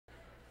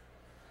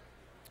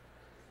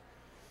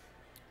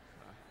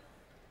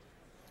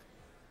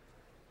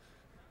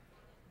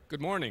Good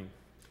morning.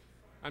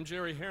 I'm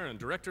Jerry Herron,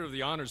 Director of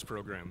the Honors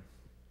Program.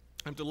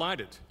 I'm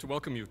delighted to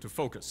welcome you to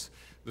Focus,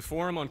 the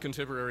Forum on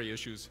Contemporary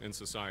Issues in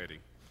Society.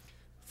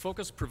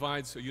 Focus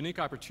provides a unique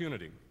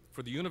opportunity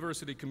for the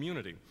university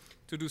community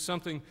to do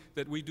something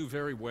that we do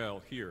very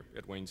well here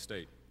at Wayne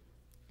State,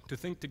 to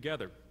think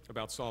together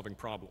about solving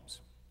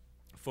problems.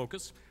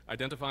 Focus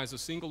identifies a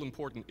single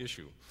important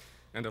issue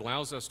and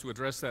allows us to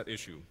address that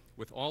issue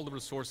with all the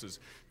resources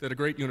that a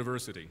great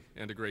university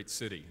and a great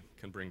city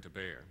can bring to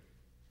bear.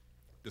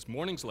 This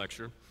morning's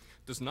lecture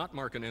does not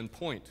mark an end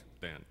point,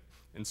 then.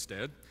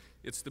 Instead,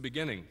 it's the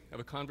beginning of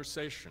a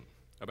conversation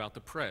about the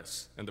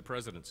press and the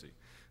presidency,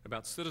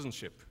 about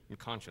citizenship and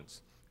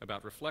conscience,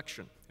 about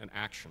reflection and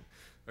action,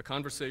 a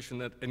conversation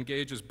that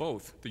engages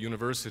both the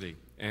university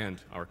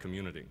and our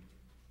community.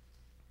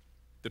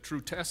 The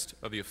true test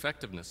of the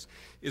effectiveness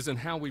is in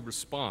how we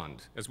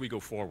respond as we go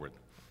forward,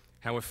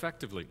 how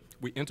effectively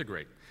we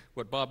integrate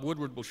what Bob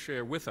Woodward will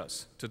share with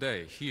us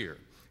today here,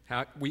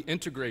 how we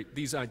integrate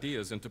these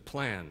ideas into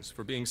plans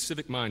for being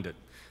civic-minded,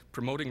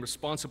 promoting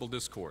responsible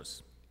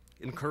discourse,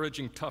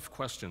 encouraging tough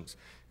questions,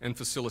 and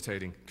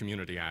facilitating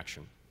community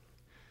action.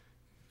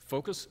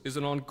 Focus is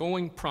an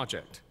ongoing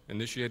project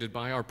initiated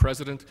by our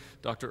president,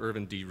 Dr.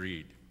 Irvin D.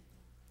 Reed.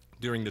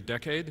 During the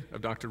decade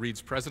of Dr.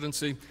 Reed's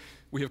presidency,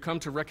 we have come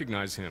to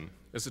recognize him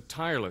as a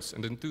tireless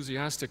and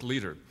enthusiastic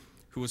leader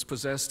who was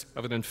possessed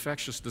of an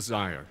infectious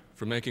desire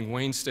for making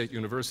Wayne State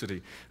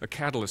University a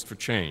catalyst for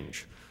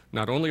change,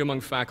 not only among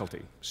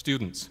faculty,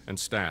 students, and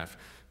staff,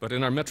 but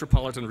in our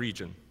metropolitan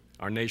region,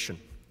 our nation,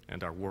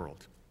 and our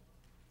world.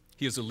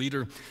 He is a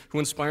leader who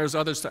inspires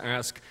others to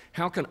ask,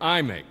 how can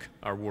I make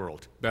our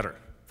world better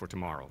for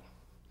tomorrow?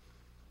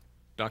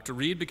 Dr.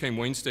 Reed became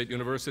Wayne State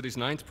University's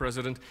 9th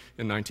president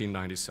in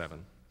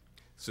 1997.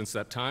 Since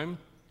that time,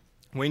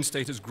 Wayne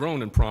State has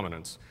grown in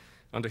prominence.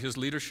 Under his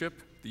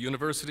leadership, the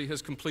university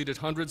has completed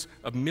hundreds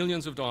of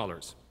millions of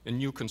dollars in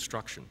new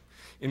construction,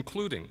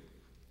 including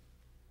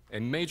a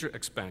major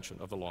expansion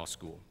of the law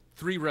school,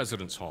 3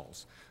 residence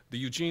halls, the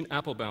Eugene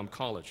Applebaum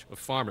College of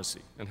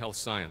Pharmacy and Health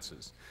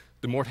Sciences,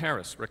 the Mort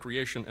Harris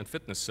Recreation and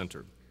Fitness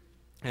Center,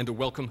 and a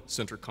Welcome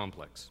Center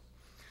complex.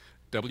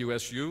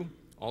 WSU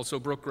also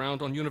broke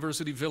ground on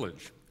University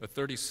Village, a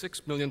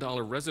 $36 million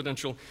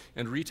residential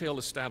and retail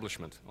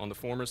establishment on the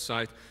former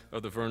site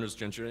of the Verner's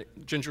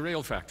Ginger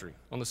Ale Factory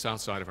on the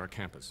south side of our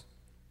campus.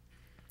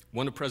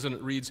 One of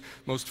President Reed's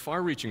most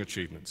far-reaching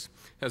achievements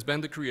has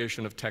been the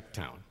creation of Tech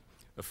Town,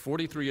 a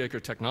 43-acre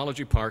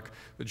technology park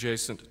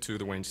adjacent to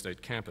the Wayne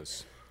State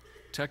campus.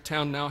 Tech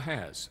Town now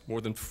has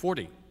more than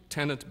 40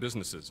 tenant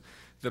businesses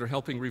that are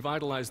helping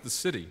revitalize the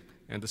city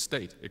and the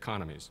state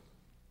economies.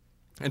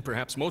 And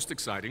perhaps most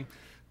exciting,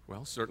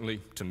 well,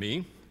 certainly to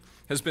me,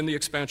 has been the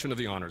expansion of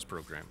the honors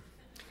program.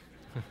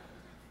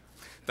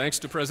 Thanks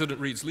to President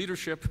Reed's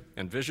leadership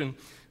and vision,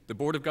 the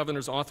Board of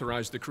Governors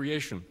authorized the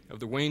creation of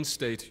the Wayne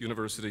State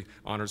University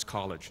Honors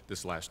College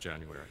this last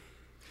January.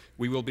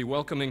 We will be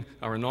welcoming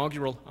our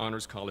inaugural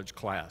Honors College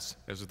class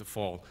as of the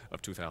fall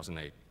of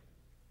 2008.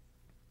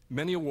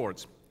 Many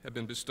awards have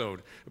been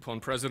bestowed upon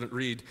President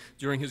Reed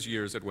during his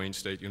years at Wayne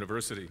State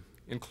University,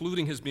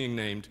 including his being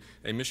named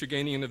a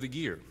Michiganian of the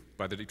Year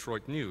by the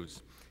Detroit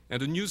News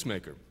and a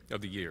Newsmaker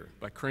of the Year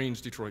by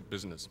Crane's Detroit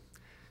Business.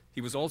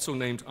 He was also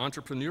named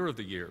Entrepreneur of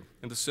the Year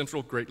in the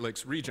Central Great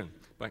Lakes region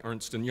by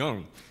Ernst &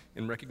 Young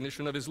in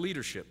recognition of his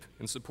leadership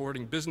in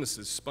supporting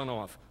businesses spun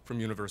off from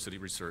university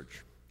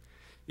research.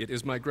 It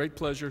is my great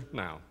pleasure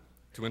now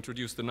to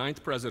introduce the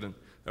 9th president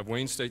of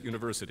Wayne State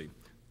University,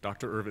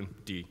 Dr. Irvin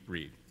D.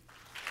 Reed.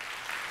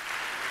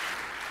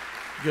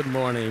 Good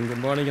morning,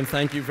 and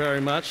thank you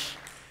very much.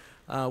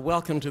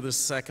 Welcome to the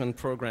second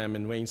program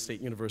in Wayne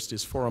State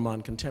University's Forum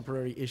on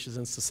Contemporary Issues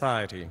in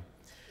Society.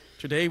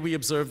 Today we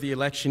observe the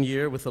election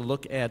year with a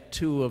look at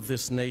 2 of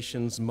this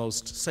nation's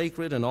most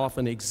sacred and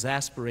often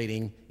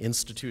exasperating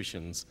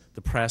institutions,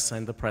 the press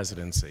and the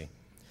presidency.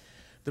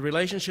 The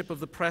relationship of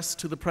the press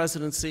to the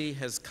presidency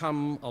has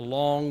come a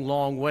long,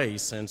 long way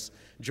since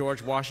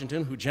George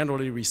Washington, who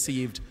generally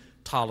received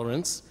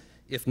tolerance,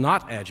 if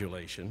not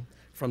adulation,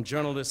 from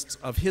journalists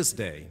of his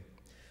day.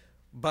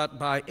 But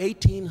by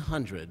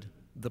 1800,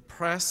 the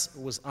press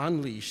was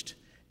unleashed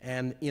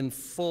and in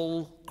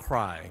full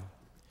cry.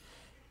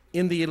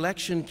 In the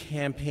election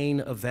campaign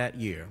of that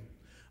year,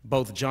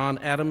 both John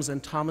Adams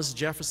and Thomas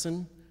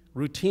Jefferson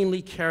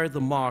routinely carried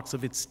the marks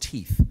of its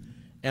teeth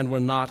and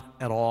were not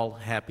at all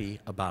happy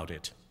about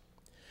it.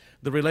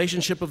 The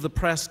relationship of the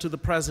press to the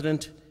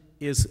president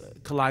is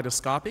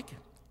kaleidoscopic,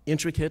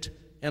 intricate,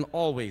 and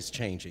always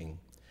changing.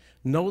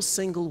 No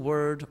single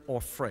word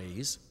or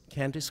phrase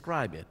can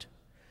describe it.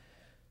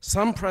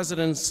 Some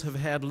presidents have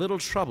had little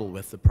trouble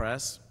with the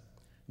press.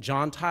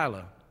 John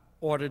Tyler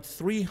ordered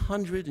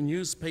 300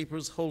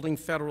 newspapers holding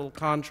federal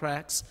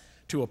contracts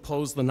to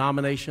oppose the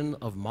nomination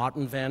of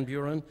Martin Van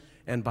Buren,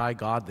 and by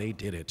God, they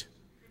did it.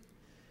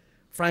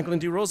 Franklin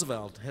D.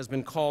 Roosevelt has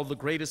been called the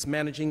greatest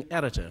managing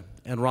editor,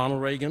 and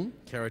Ronald Reagan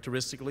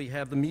characteristically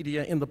had the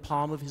media in the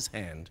palm of his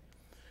hand.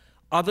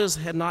 Others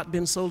had not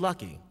been so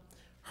lucky.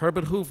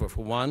 Herbert Hoover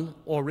for one,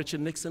 or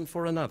Richard Nixon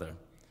for another.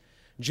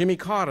 Jimmy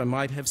Carter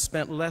might have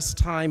spent less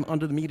time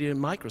under the media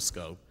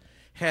microscope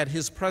had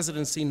his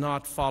presidency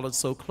not followed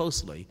so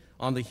closely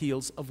on the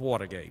heels of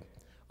Watergate,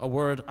 a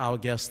word our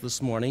guest this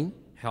morning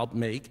helped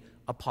make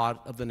a part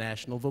of the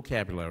national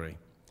vocabulary.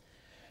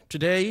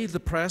 Today, the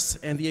press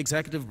and the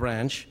executive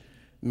branch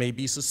may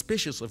be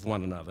suspicious of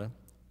one another,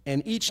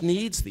 and each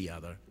needs the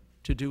other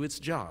to do its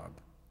job.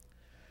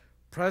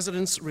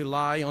 Presidents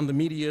rely on the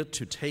media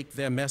to take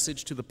their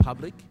message to the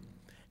public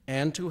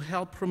and to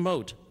help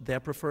promote their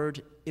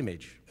preferred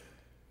image.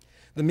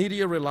 The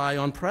media rely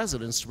on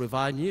presidents to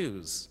provide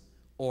news,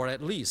 or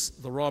at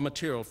least the raw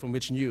material from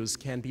which news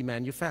can be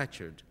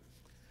manufactured.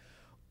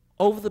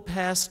 Over the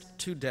past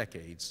 2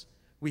 decades,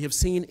 we have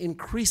seen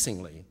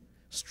increasingly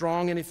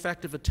strong and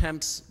effective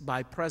attempts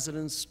by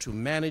presidents to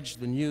manage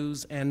the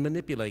news and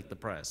manipulate the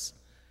press.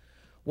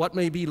 What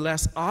may be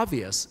less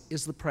obvious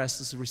is the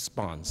press's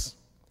response.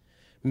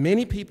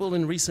 Many people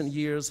in recent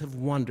years have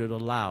wondered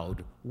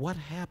aloud what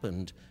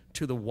happened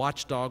to the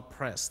watchdog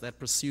press that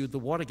pursued the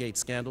Watergate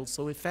scandal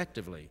so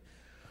effectively,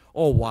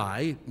 or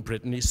why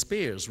Britney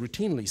Spears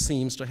routinely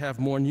seems to have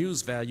more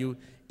news value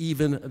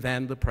even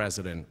than the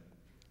president.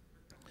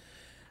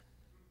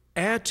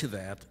 Add to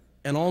that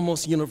an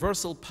almost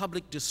universal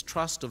public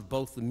distrust of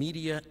both the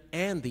media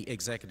and the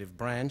executive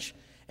branch,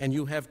 and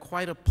you have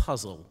quite a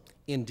puzzle,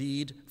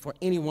 indeed, for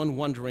anyone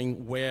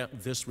wondering where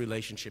this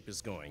relationship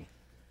is going.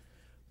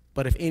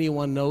 But if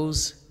anyone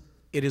knows,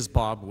 it is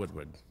Bob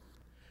Woodward.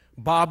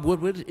 Bob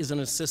Woodward is an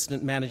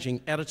assistant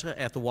managing editor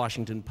at the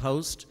Washington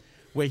Post,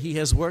 where he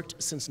has worked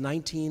since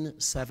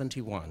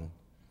 1971.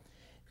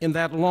 In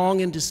that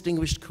long and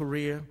distinguished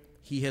career,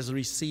 he has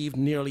received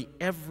nearly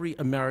every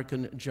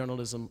American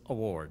journalism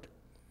award.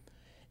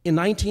 In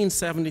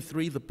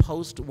 1973, the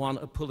Post won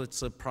a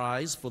Pulitzer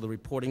Prize for the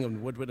reporting of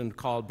Woodward and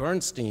Carl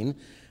Bernstein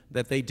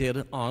that they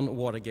did on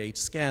Watergate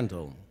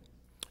scandal.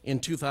 In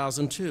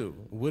 2002,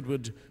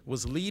 Woodward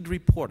was lead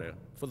reporter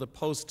for the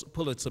Post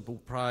Pulitzer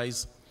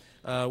Prize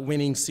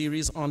winning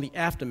series on the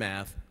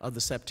aftermath of the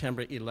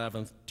September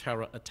 11th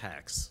terror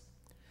attacks.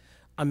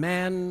 A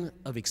man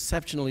of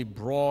exceptionally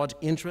broad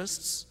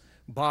interests,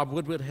 Bob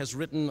Woodward has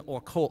written or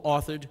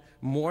co-authored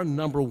more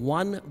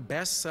 #1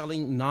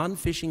 best-selling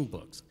nonfiction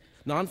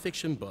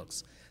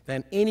books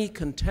than any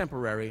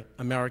contemporary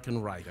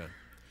American writer.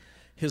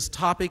 His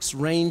topics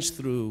range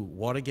through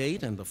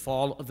Watergate and the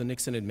fall of the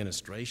Nixon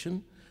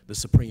administration, the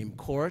Supreme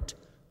Court,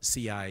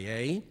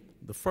 CIA,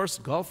 the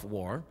first Gulf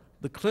War,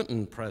 the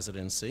Clinton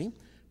presidency,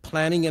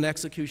 planning and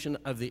execution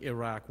of the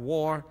Iraq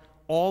War,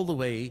 all the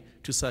way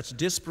to such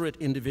disparate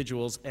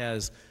individuals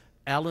as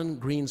Alan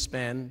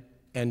Greenspan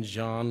and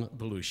John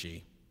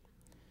Belushi.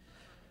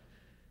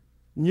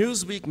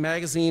 Newsweek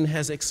magazine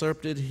has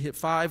excerpted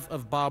 5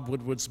 of Bob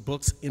Woodward's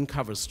books in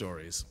cover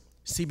stories.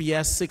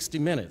 CBS 60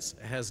 Minutes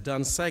has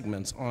done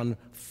segments on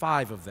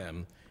 5 of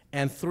them,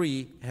 and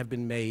 3 have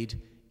been made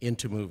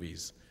into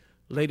movies.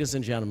 Ladies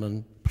and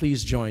gentlemen,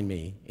 please join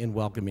me in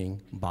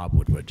welcoming Bob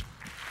Woodward.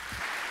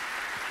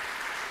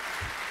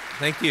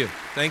 Thank you.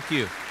 Thank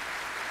you.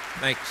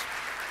 Thanks.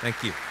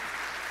 Thank you.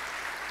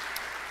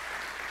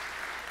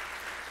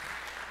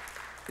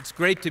 It's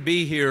great to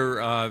be here,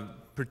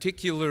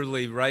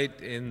 particularly right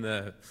in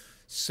the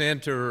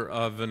center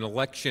of an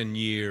election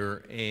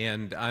year,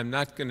 and I'm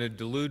not going to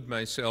delude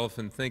myself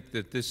and think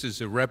that this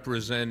is a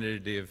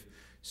representative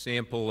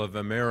sample of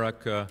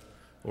America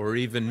or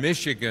even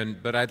Michigan,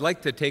 but I'd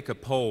like to take a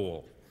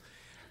poll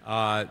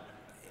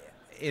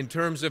in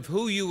terms of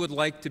who you would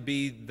like to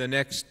be the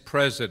next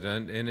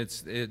president, and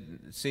it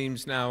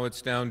seems now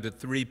it's down to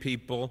 3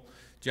 people,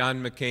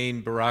 John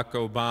McCain, Barack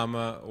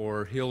Obama,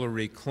 or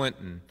Hillary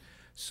Clinton.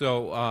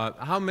 So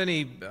how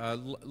many,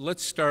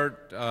 let's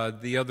start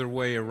the other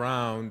way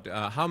around.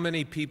 How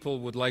many people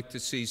would like to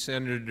see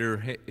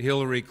Senator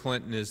Hillary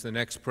Clinton as the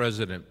next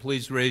president?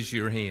 Please raise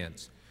your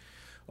hands.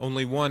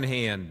 Only 1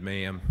 hand,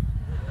 ma'am.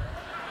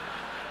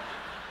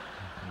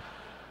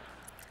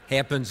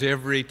 Happens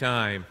every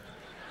time.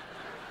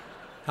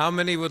 How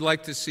many would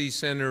like to see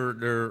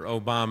Senator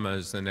Obama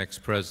as the next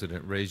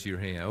president? Raise your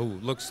hand. Oh,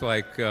 looks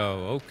like,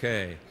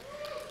 okay.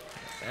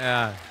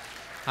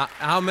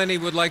 How many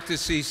would like to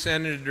see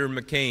Senator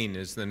McCain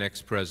as the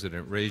next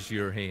president? Raise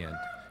your hand.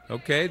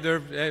 Okay,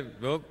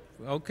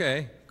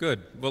 okay,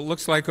 good. Well, it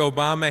looks like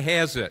Obama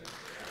has it.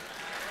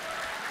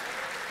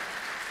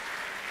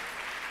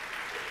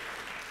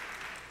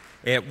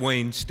 At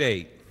Wayne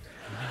State.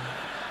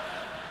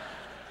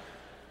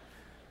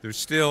 There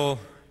still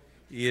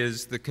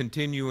is the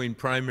continuing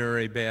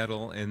primary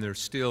battle, and there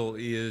still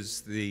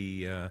is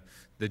the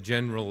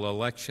general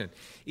election.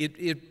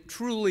 It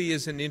truly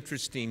is an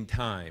interesting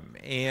time,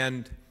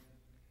 and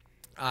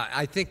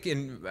I think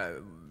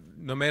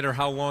no matter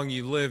how long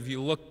you live,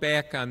 you look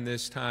back on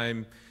this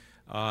time,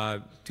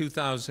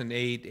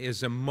 2008,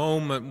 as a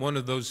moment, one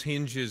of those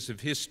hinges of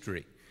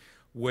history,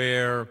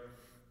 where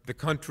the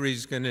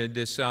country's going to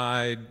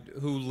decide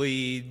who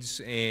leads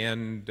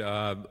and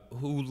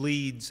who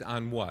leads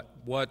on what.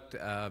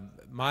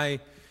 My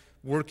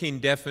working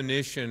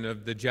definition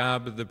of the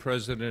job of the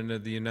President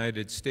of the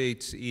United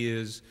States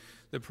is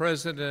the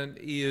president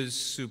is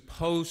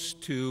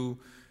supposed to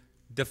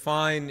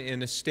define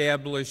and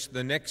establish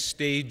the next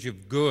stage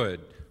of good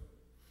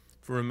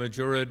for a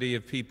majority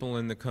of people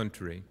in the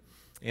country.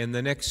 And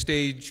the next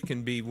stage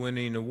can be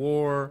winning a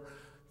war,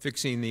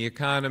 fixing the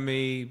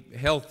economy,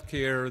 health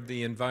care,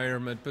 the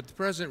environment. But the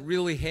president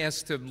really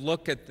has to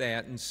look at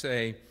that and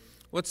say,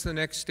 what's the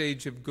next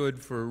stage of good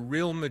for a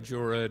real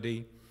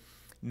majority,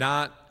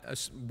 not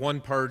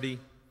one party,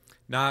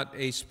 not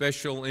a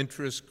special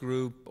interest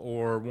group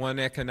or one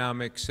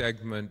economic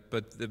segment,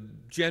 but the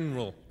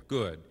general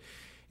good.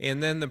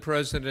 And then the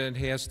president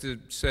has to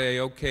say,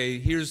 okay,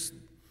 here's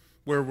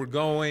where we're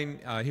going,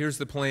 here's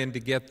the plan to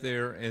get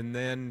there, and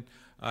then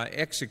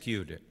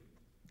execute it.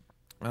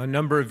 A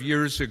number of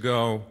years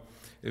ago,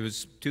 it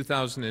was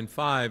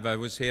 2005, I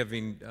was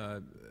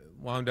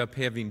wound up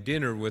having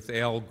dinner with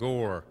Al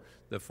Gore,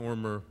 the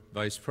former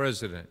vice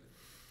president.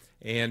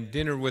 And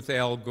dinner with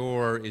Al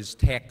Gore is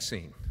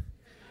taxing.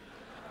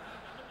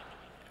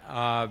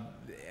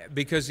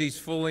 Because he's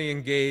fully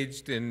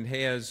engaged and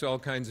has all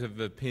kinds of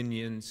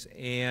opinions,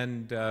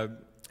 and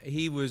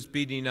he was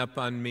beating up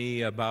on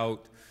me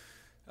about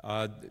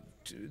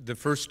the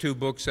first two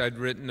books I'd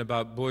written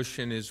about Bush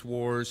and his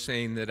wars,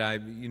 saying that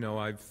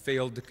I've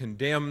failed to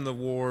condemn the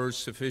wars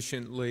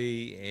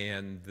sufficiently,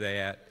 and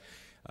that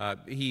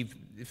he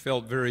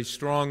felt very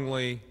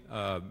strongly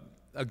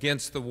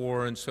against the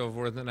war and so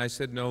forth. And I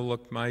said, no,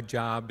 look, my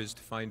job is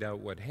to find out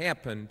what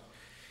happened.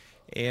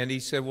 And he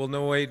said, well,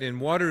 no, wait, in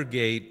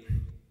Watergate,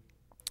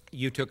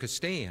 you took a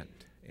stand.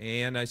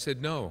 And I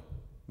said, no,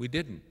 we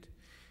didn't.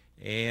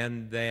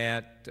 And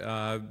that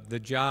the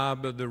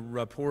job of the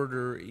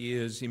reporter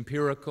is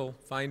empirical,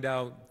 find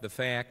out the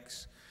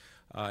facts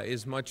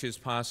as much as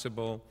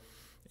possible.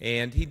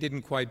 And he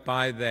didn't quite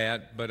buy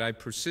that, but I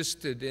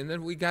persisted. And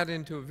then we got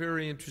into a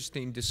very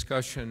interesting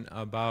discussion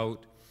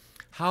about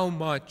how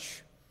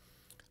much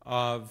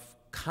of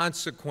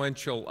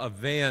consequential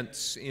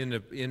events in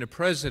a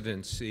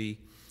presidency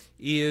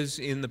is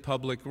in the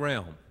public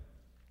realm.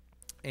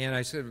 And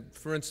I said,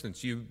 for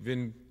instance, you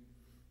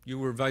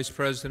were vice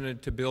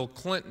president to Bill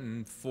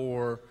Clinton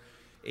for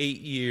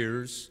 8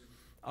 years.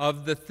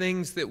 Of the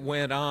things that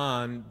went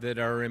on that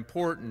are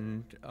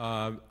important,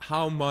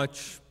 how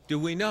much do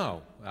we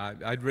know?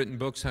 I'd written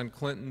books on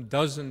Clinton,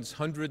 dozens,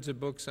 hundreds of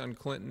books on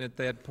Clinton at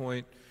that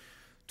point,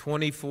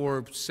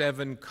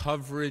 24/7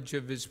 coverage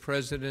of his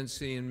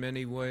presidency in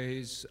many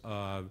ways,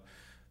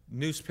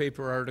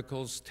 newspaper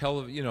articles,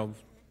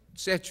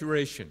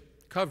 saturation,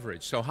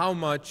 coverage. So how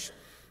much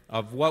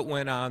of what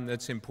went on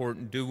that's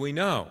important do we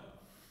know?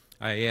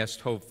 I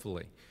asked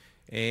hopefully.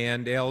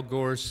 And Al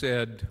Gore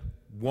said,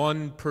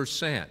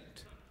 1%.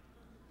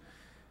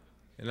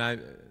 And I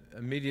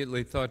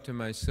immediately thought to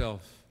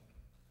myself,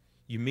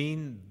 you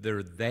mean there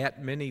are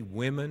that many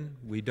women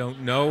we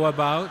don't know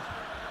about?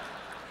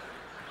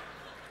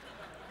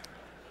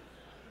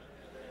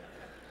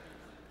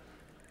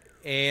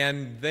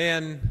 And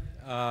then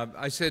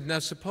I said, now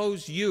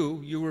suppose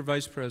you were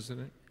vice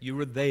president, you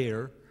were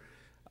there,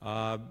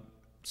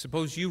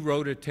 suppose you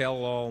wrote a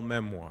tell-all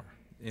memoir.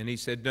 And he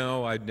said,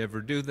 no, I'd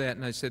never do that.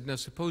 And I said, now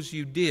suppose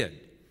you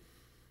did.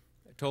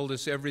 Told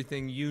us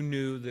everything you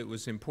knew that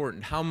was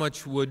important. How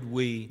much would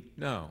we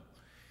know?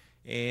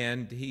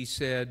 And he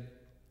said,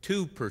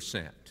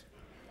 2%.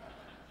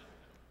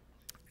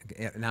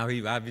 Now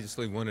he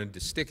obviously wanted to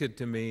stick it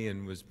to me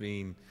and was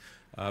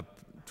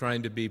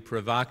trying to be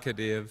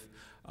provocative.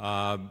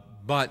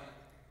 But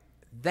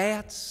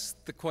that's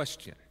the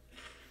question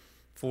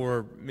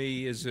for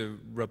me as a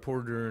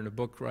reporter and a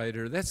book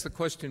writer. That's the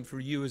question for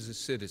you as a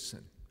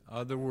citizen. In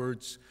other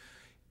words,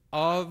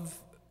 of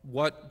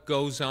what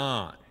goes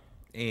on,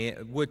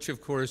 which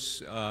of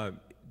course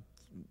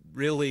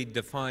really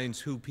defines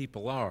who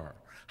people are.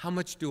 How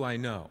much do I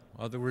know?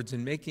 In other words,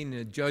 in making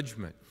a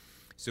judgment,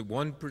 is it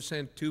 1%,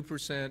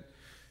 2%,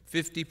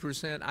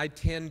 50%? I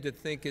tend to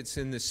think it's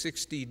in the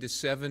 60 to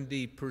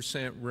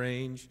 70%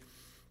 range,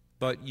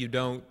 but you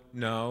don't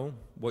know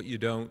what you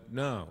don't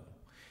know.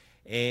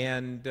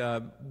 And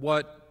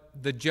what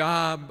the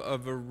job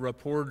of a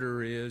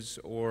reporter is,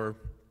 or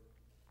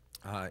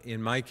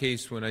in my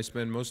case, when I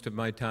spend most of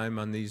my time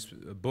on these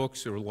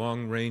books or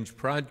long-range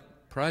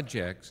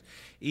projects,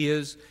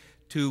 is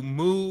to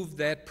move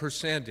that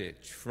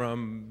percentage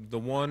from the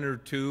 1 or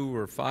 2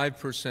 or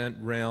 5%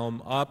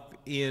 realm up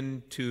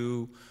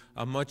into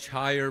a much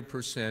higher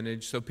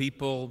percentage so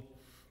people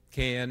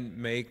can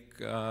make,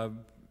 it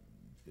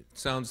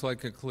sounds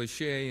like a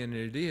cliche, and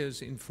it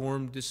is,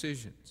 informed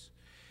decisions.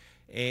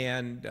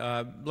 And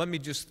let me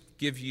just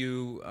give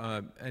you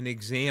an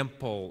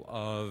example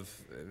of,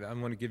 I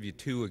want to give you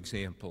 2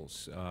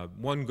 examples.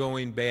 One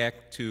going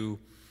back to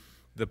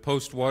the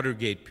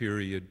post-Watergate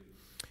period.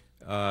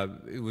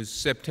 It was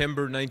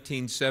September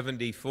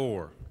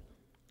 1974,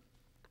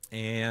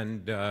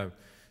 and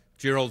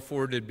Gerald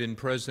Ford had been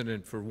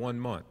president for 1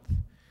 month.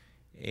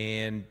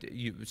 And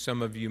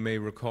some of you may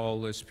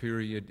recall this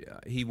period.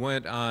 He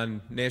went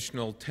on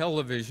national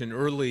television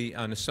early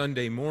on a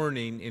Sunday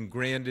morning and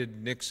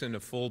granted Nixon a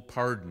full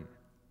pardon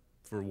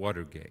for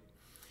Watergate.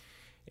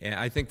 And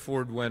I think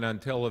Ford went on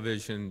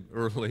television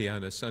early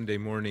on a Sunday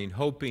morning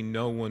hoping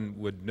no one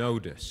would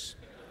notice.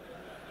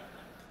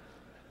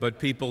 But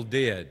people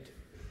did.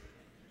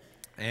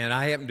 And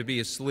I happened to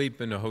be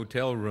asleep in a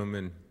hotel room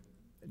in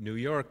New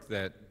York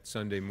that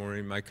Sunday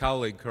morning. My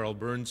colleague, Carl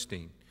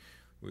Bernstein,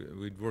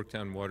 we'd worked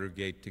on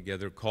Watergate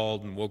together,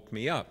 called and woke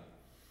me up.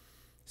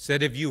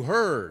 Said, "Have you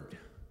heard?"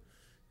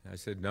 I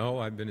said, "No,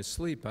 I've been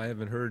asleep. I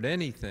haven't heard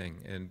anything."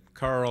 And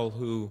Carl,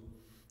 who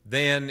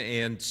then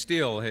and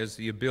still has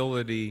the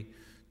ability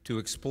to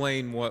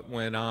explain what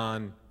went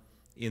on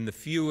in the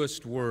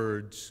fewest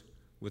words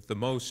with the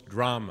most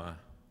drama,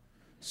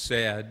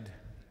 said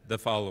the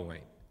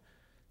following: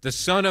 "The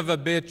son of a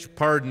bitch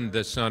pardoned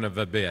the son of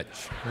a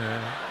bitch."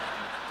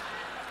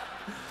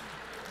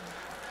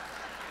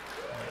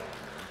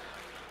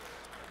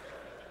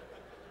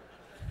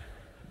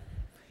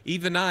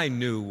 Even I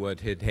knew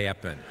what had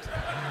happened.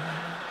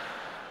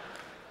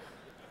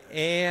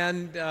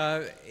 And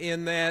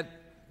in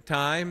that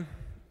time,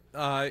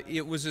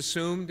 it was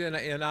assumed,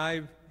 and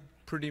I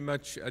pretty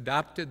much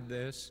adopted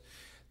this,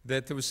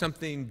 that there was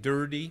something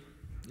dirty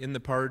in the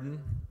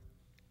pardon,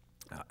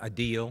 a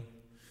deal.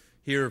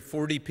 Here,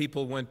 40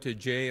 people went to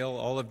jail,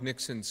 all of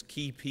Nixon's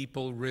key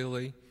people,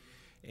 really,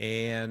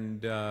 and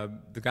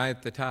the guy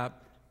at the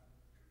top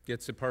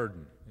gets a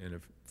pardon and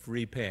a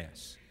free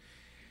pass.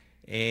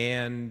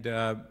 And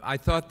I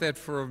thought that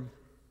for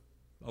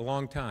a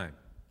long time,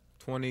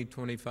 20,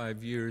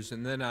 25 years,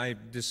 and then I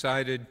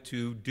decided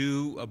to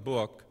do a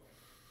book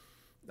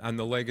on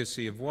the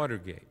legacy of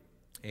Watergate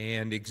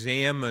and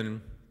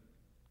examine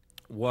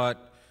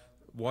what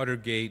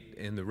Watergate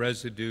and the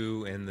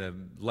residue and the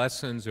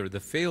lessons, or the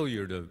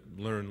failure to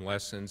learn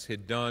lessons,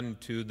 had done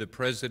to the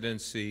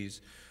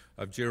presidencies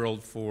of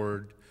Gerald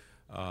Ford,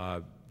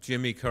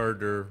 Jimmy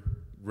Carter,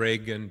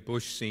 Reagan,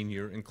 Bush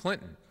Sr., and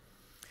Clinton.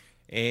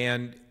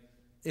 And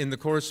in the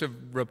course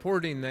of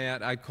reporting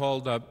that, I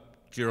called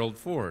up Gerald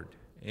Ford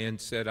and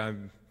said,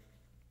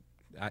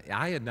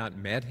 I had not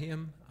met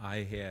him,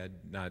 I had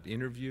not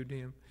interviewed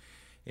him,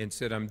 and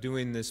said, "I'm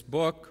doing this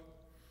book,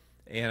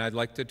 and I'd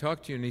like to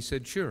talk to you." And he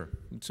said, "Sure."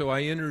 And so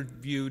I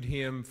interviewed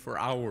him for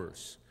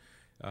hours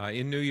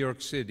in New York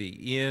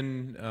City,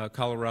 in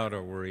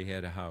Colorado, where he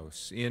had a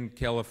house, in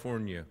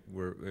California,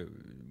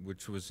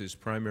 which was his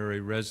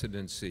primary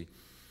residency.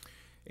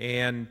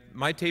 And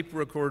my tape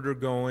recorder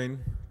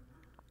going,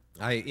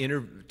 I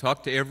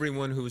talked to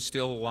everyone who was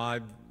still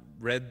alive,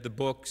 read the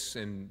books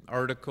and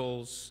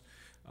articles,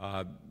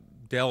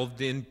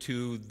 delved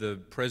into the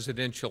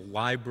presidential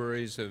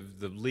libraries of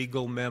the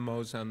legal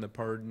memos on the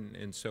pardon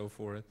and so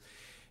forth.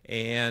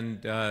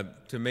 And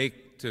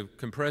to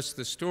compress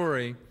the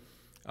story,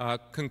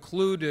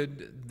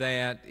 concluded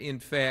that, in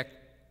fact,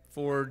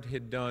 Ford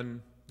had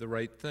done the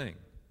right thing,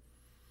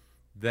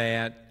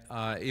 that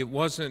it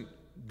wasn't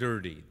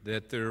dirty,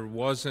 that there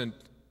wasn't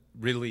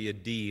really a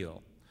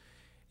deal.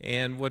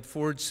 And what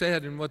Ford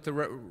said, and what the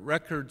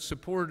record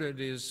supported,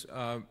 is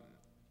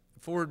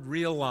Ford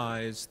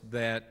realized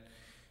that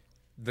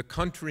the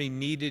country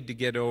needed to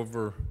get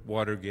over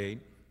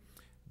Watergate,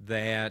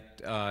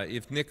 that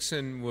if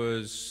Nixon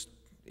was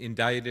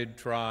indicted,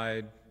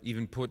 tried,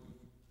 even put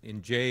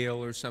in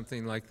jail or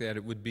something like that,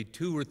 it would be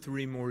 2 or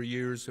 3 more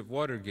years of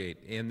Watergate,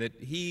 and that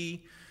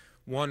he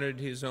wanted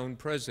his own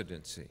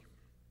presidency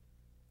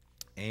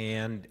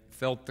and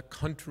felt the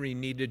country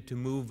needed to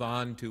move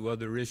on to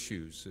other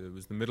issues. It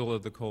was the middle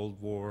of the Cold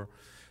War,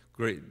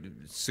 great,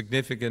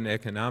 significant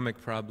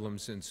economic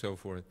problems and so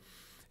forth.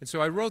 And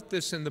so I wrote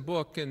this in the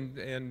book,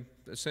 and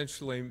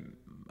essentially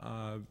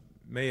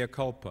mea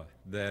culpa,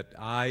 that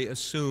I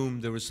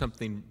assumed there was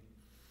something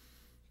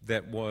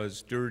that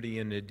was dirty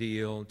in the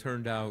deal. It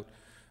turned out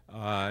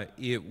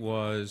it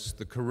was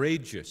the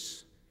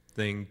courageous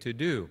thing to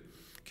do.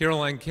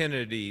 Caroline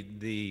Kennedy,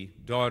 the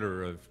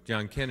daughter of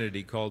John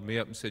Kennedy, called me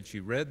up and said she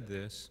read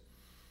this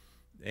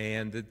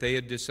and that they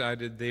had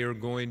decided they are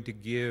going to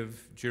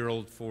give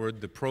Gerald Ford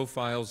the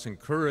Profiles in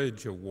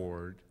Courage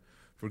Award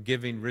for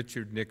giving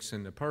Richard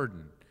Nixon a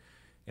pardon.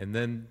 And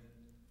then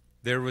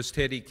there was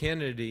Teddy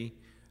Kennedy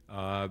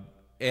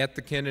at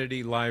the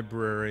Kennedy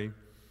Library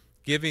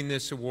giving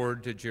this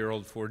award to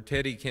Gerald Ford.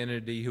 Teddy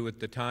Kennedy, who at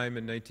the time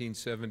in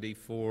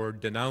 1974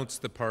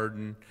 denounced the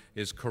pardon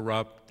as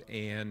corrupt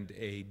and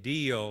a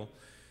deal,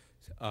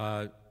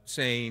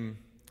 saying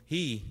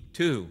he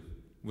too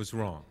was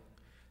wrong,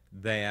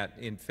 that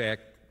in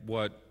fact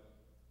what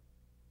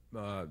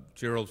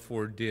Gerald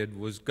Ford did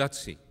was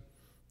gutsy,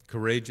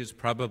 courageous,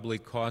 probably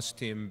cost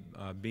him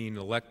being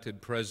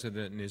elected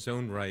president in his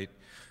own right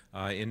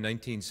in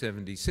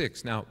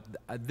 1976. Now,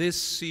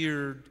 this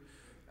seared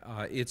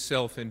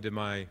itself into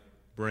my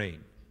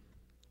brain.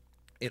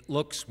 It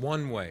looks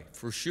one way,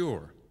 for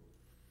sure.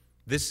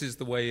 This is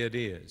the way it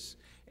is.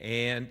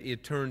 And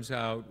it turns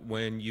out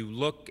when you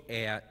look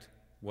at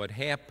what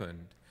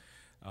happened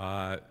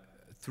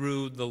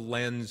through the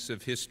lens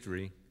of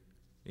history,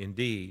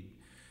 indeed,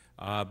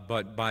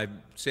 but by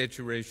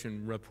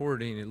saturation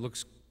reporting, it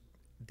looks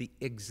the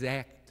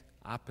exact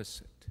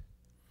opposite.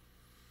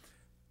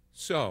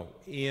 So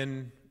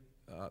in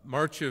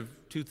March of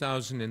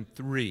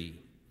 2003,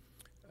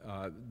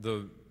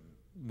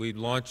 we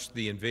launched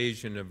the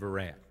invasion of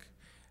Iraq.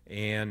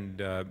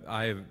 And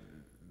I have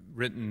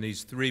written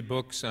these 3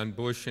 books on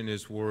Bush and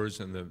his wars,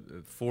 and the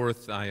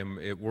 4th I am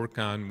at work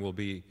on will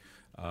be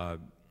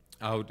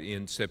out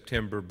in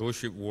September,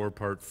 Bush at War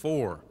Part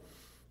 4.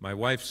 My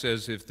wife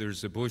says if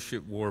there's a Bush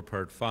at War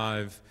Part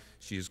 5,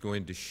 she is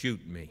going to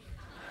shoot me.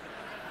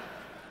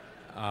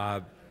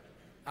 I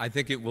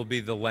think it will be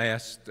the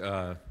last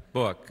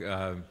book.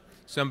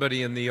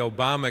 Somebody in the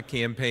Obama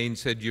campaign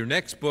said, your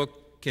next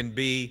book can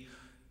be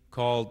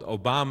called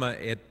Obama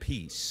at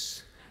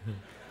Peace.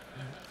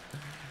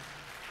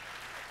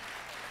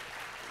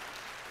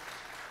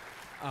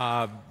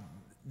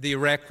 The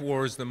Iraq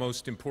War is the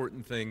most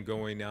important thing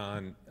going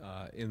on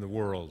in the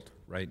world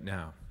right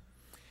now.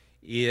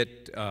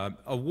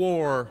 A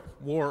war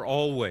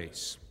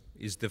always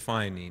is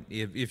defining.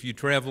 If you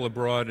travel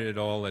abroad at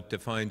all, it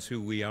defines who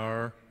we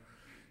are.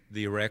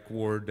 The Iraq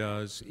War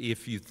does.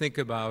 If you think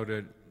about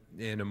it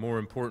in a more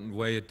important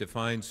way, it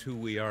defines who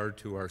we are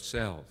to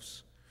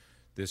ourselves,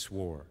 this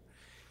war.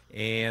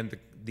 And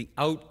the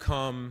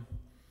outcome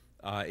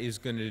is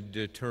going to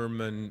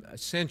determine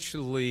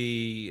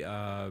essentially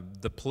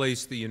the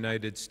place the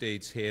United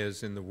States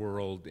has in the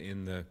world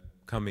in the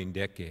coming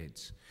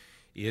decades.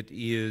 It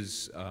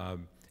is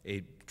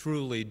a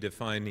truly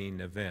defining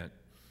event.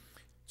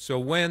 So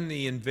when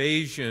the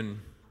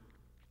invasion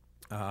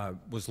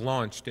was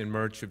launched in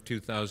March of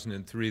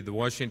 2003, the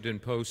Washington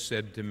Post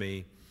said to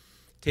me,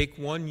 take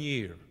 1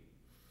 year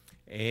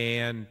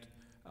and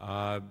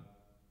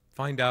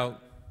find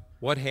out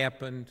what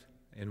happened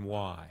and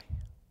why.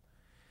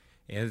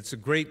 And it's a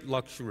great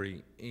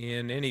luxury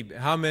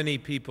how many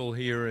people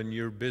here in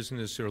your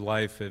business or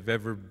life have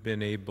ever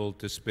been able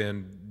to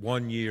spend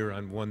 1 year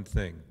on one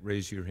thing?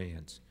 Raise your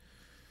hands.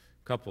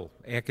 Couple.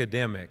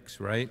 Academics,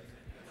 right?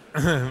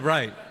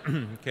 Right,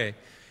 okay.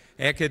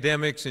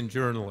 Academics and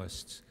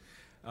journalists.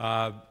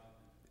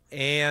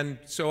 And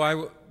so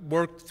I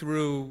worked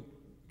through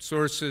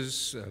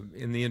sources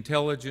in the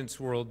intelligence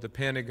world, the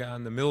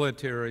Pentagon, the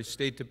military,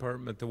 State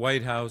Department, the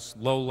White House,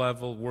 low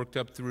level, worked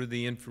up through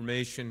the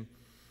information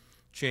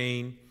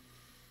chain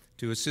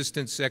to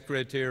assistant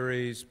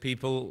secretaries,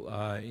 people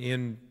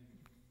in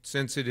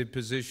sensitive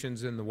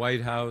positions in the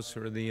White House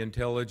or the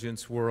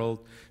intelligence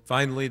world,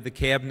 finally the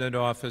cabinet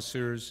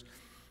officers,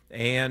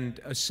 and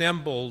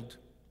assembled,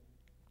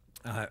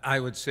 I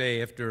would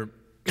say after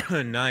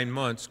 9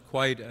 months,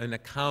 quite an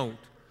account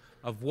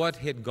of what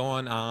had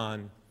gone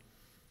on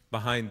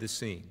behind the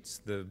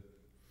scenes, the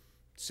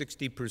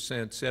 60%,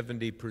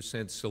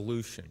 70%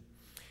 solution.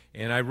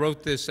 And I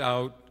wrote this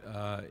out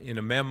in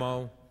a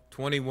memo,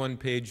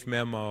 21-page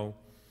memo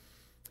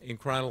in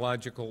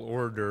chronological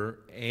order,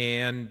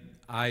 and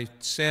I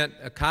sent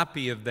a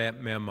copy of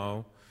that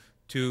memo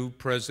to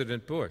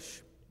President Bush.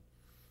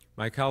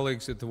 My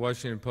colleagues at the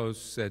Washington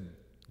Post said,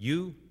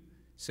 you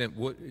sent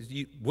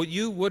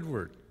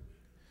Woodward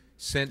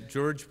sent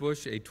George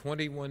Bush a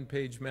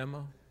 21-page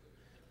memo?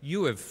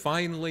 You have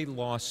finally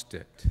lost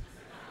it.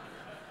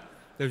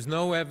 There's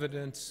no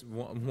evidence,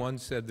 one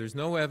said, there's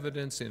no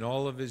evidence in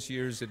all of his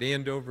years at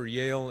Andover,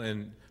 Yale,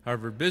 and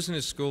Harvard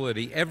Business School that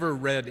he ever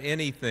read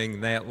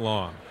anything that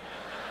long.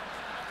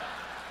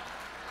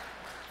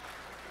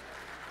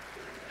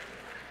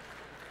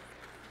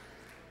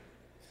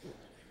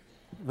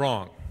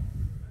 Wrong.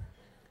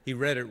 He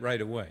read it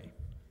right away.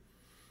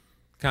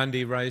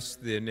 Condi Rice,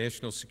 the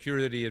National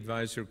Security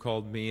Advisor,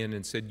 called me in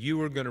and said,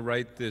 you are going to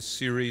write this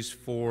series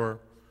for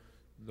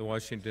the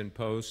Washington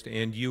Post,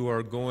 and you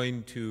are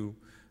going to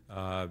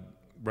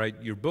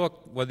write your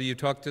book, whether you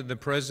talk to the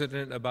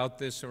president about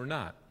this or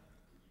not.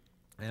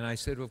 And I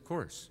said, of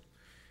course.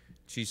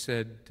 She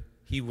said,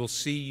 he will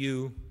see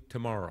you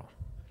tomorrow.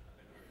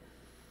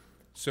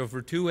 So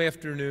for 2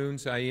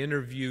 afternoons, I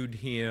interviewed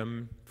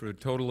him for a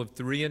total of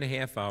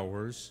 3.5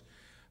 hours.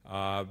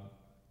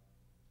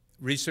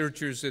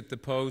 Researchers at the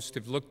Post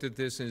have looked at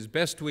this, and as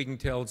best we can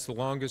tell, it's the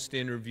longest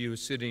interview a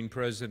sitting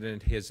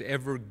president has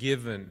ever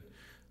given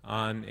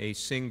on a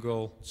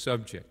single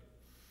subject.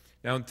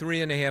 Now, in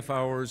 3.5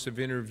 hours of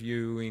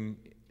interviewing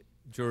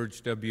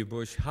George W.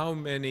 Bush, how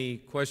many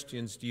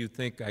questions do you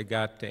think I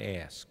got to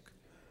ask?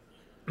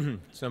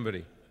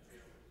 Somebody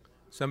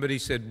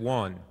said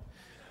 1.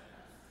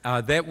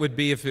 That would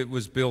be if it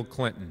was Bill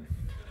Clinton.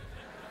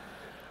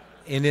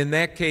 And in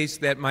that case,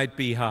 that might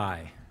be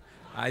high.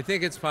 I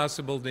think it's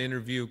possible to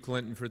interview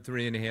Clinton for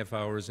 3.5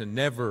 hours and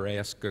never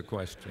ask a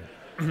question.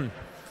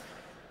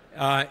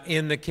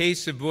 In the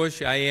case of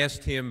Bush, I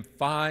asked him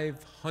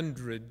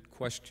 500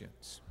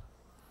 questions.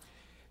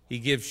 He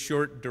gives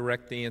short,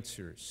 direct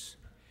answers.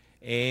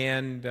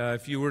 And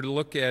if you were to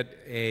look at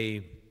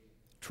a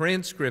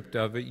transcript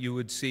of it, you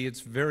would see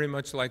it's very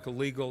much like a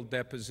legal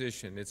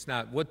deposition. It's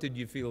not, what did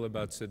you feel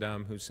about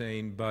Saddam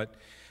Hussein, but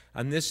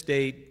on this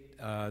date,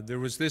 there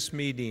was this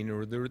meeting,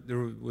 or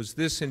there was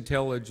this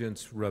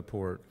intelligence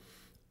report,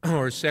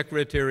 or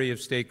Secretary of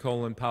State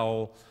Colin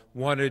Powell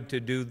wanted to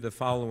do the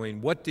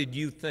following. What did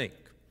you think?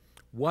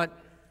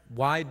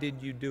 Why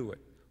did you do it?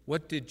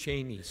 What did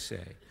Cheney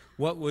say?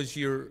 What was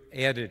your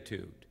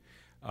attitude?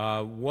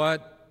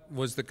 What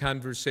was the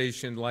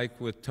conversation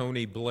like with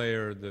Tony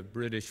Blair, the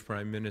British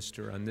Prime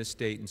Minister, on this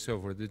date and so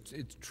forth?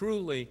 It's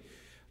truly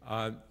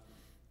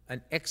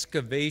an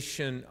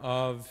excavation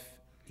of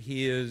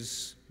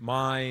his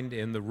mind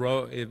and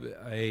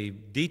a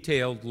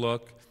detailed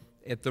look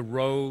at the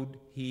road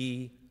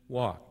he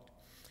walked.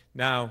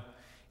 Now,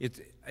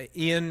 it's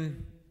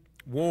in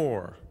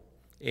war,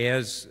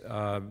 as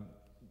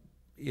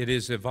it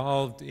is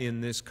evolved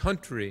in this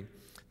country,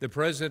 the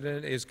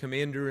President, as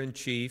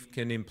Commander-in-Chief,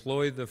 can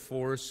employ the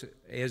force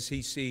as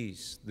he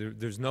sees.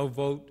 There's no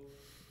vote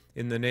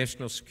in the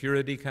National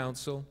Security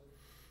Council.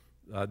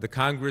 The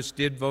Congress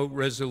did vote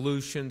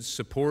resolutions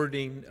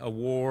supporting a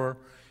war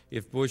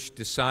if Bush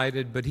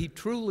decided, but he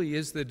truly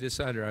is the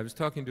decider. I was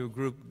talking to a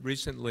group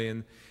recently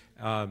and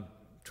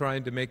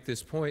trying to make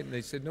this point, and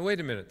they said, no, wait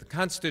a minute. The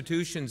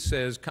Constitution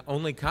says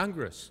only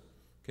Congress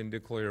can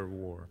declare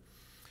war.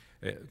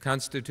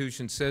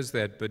 Constitution says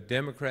that, but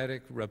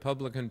Democratic,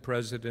 Republican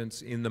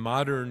presidents in the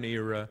modern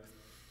era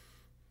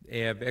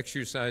have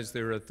exercised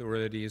their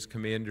authority as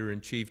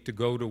Commander-in-Chief to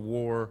go to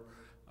war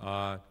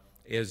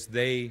as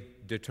they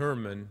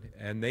determine,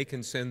 and they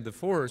can send the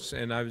force.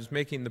 And I was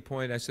making the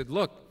point, I said,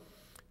 look,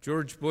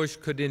 George Bush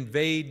could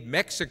invade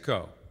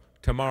Mexico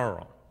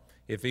tomorrow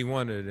if he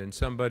wanted, and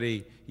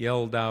somebody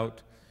yelled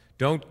out,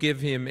 don't give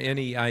him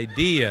any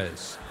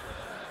ideas.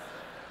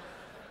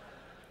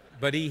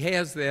 But he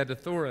has that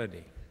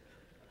authority.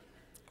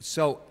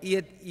 So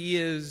it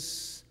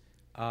is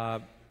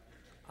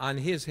on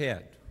his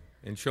head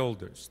and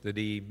shoulders that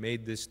he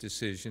made this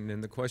decision,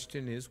 and the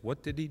question is,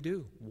 what did he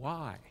do?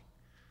 Why?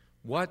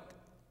 What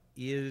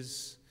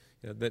is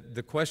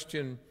the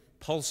question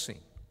pulsing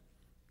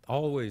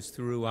always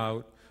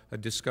throughout a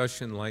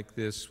discussion like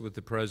this with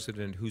the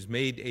President who's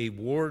made a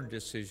war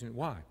decision?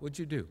 Why? What'd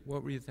you do?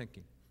 What were you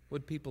thinking?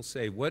 What'd people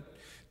say? What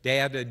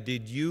data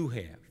did you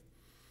have?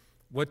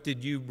 What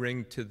did you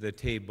bring to the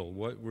table?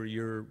 What were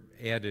your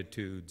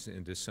attitudes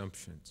and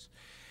assumptions?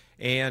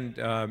 And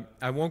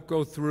I won't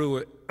go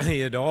through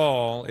it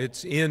all.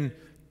 It's in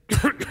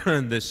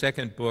the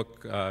second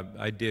book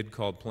I did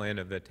called Plan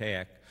of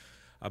Attack,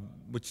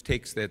 which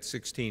takes that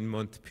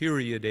 16-month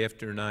period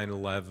after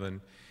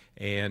 9/11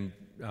 and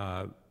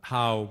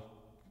how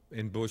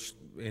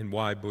and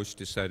why Bush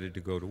decided to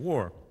go to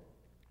war.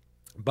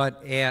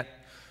 But at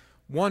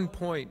one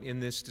point in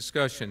this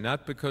discussion,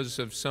 not because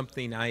of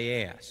something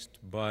I asked,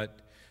 but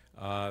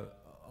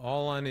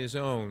all on his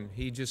own,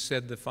 he just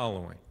said the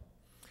following: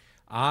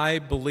 I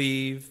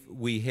believe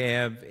we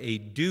have a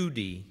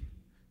duty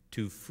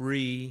to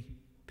free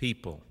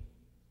people,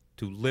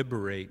 to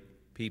liberate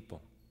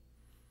people.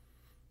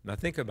 Now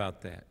think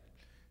about that.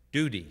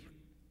 Duty.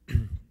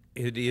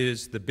 It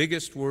is the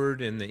biggest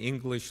word in the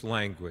English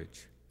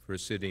language for a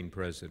sitting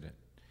president.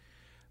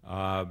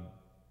 A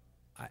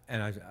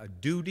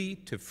duty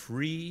to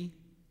free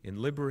and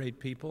liberate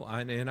people,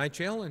 and I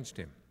challenged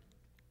him.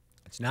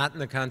 It's not in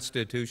the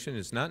Constitution,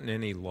 it's not in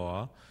any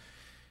law,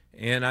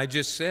 and I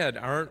just said,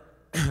 aren't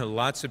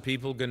lots of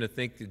people going to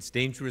think it's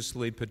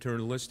dangerously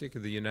paternalistic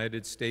of the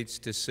United States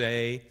to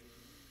say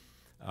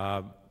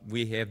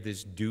we have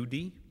this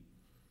duty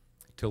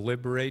to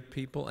liberate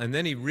people? And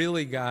then he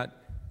really got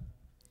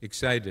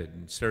excited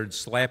and started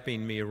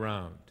slapping me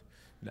around,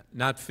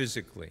 not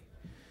physically,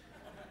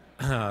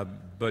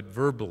 but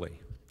verbally.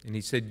 And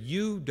he said,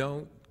 you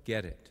don't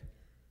get it.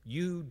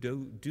 You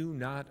do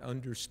not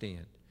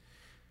understand.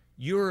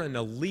 You're an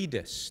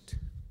elitist.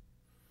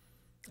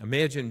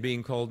 Imagine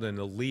being called an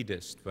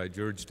elitist by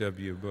George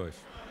W. Bush.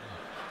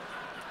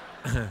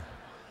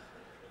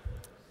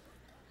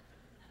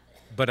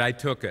 But I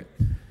took it.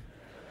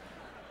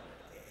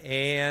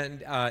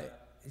 And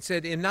he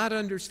said, and not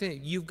understand,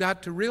 you've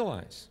got to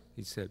realize,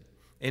 he said,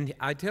 and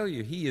I tell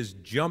you, he is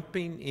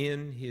jumping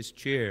in his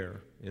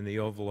chair in the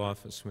Oval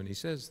Office when he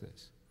says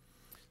this.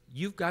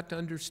 You've got to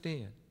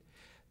understand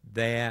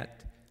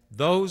that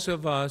those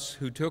of us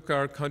who took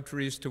our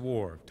countries to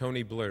war,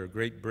 Tony Blair,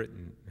 Great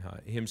Britain,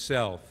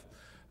 himself,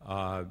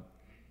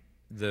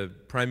 the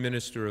Prime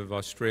Minister of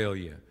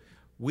Australia,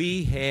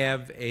 we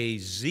have a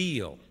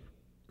zeal,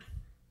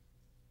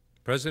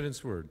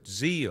 President's word,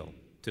 zeal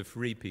to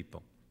free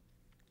people.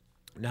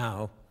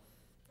 Now,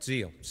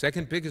 zeal,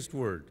 second biggest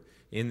word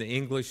in the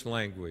English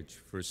language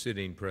for a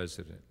sitting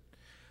president.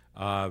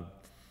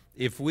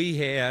 If we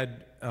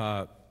had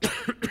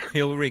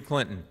Hillary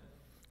Clinton,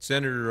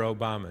 Senator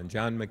Obama, and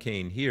John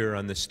McCain here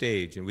on the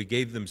stage, and we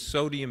gave them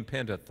sodium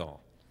pentothal,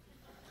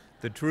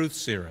 the truth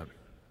serum,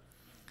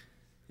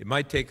 it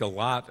might take a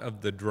lot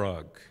of the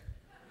drug.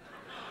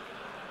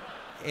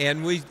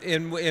 And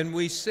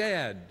we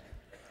said,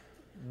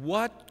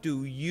 what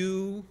do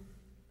you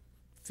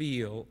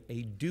feel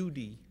a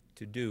duty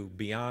to do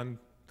beyond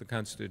the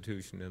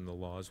Constitution and the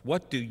laws?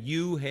 What do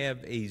you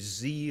have a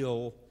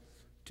zeal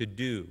to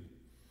do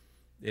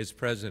as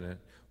president?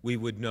 We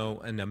would know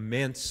an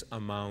immense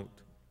amount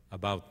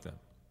about them.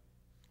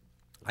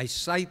 I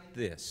cite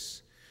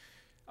this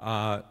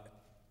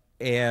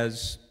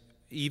as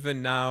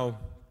even now,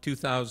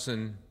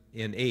 2000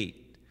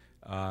 2008,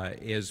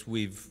 as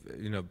we've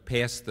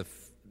passed the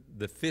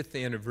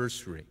 5th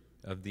anniversary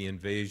of the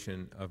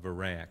invasion of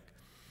Iraq,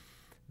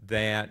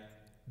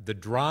 that the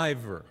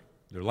driver,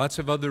 there are lots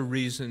of other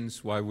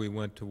reasons why we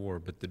went to war,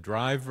 but the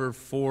driver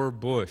for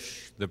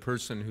Bush, the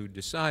person who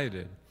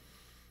decided,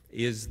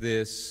 is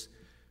this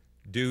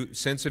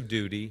sense of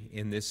duty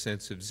and this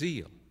sense of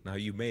zeal. Now,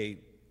 you may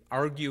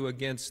argue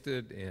against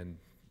it and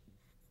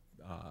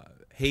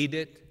hate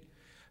it,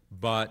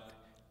 but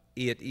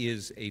it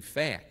is a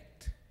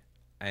fact.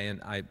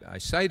 And I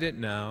cite it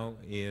now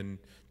in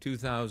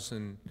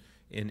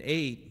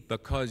 2008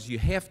 because you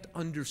have to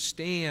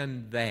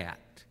understand that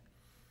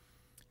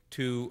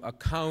to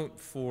account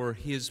for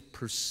his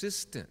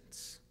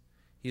persistence,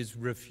 his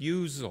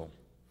refusal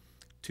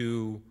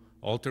to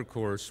alter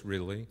course,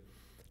 really,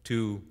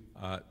 to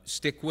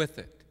stick with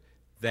it,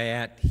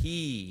 that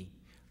he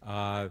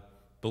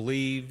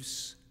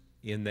believes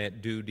in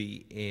that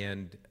duty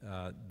and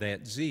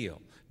that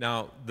zeal.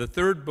 Now, the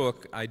third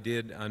book I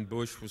did on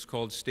Bush was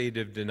called State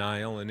of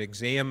Denial, and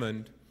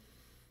examined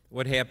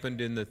what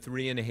happened in the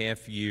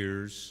 3.5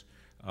 years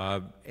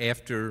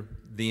after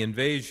the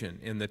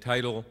invasion. And the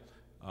title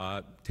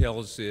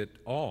tells it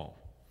all,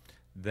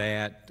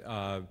 that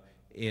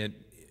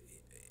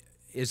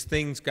as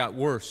things got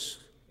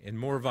worse and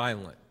more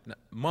violent,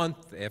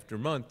 month after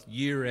month,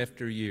 year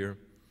after year,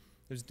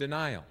 there's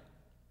denial.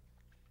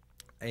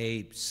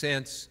 A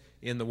sense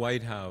in the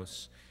White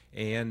House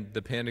and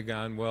the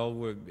Pentagon,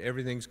 well,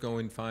 everything's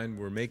going fine,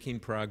 we're making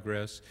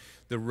progress.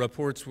 The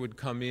reports would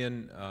come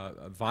in,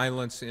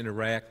 violence in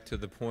Iraq to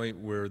the point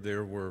where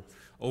there were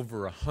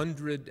over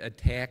 100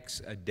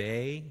 attacks a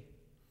day.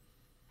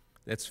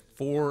 That's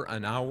 4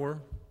 an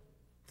hour.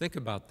 Think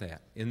about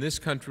that. In this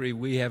country,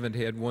 we haven't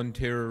had one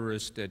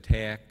terrorist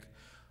attack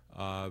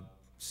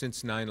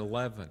since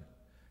 9/11.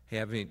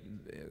 Having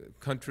a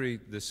country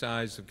the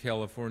size of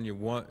California,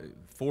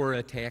 4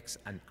 attacks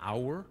an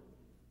hour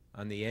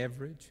on the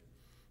average,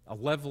 a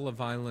level of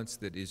violence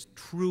that is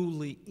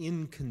truly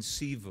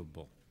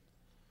inconceivable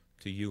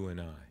to you and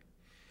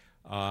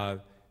I.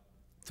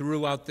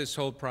 Throughout this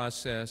whole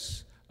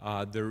process,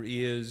 there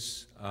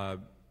is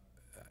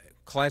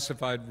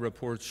classified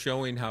reports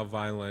showing how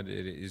violent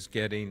it is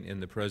getting,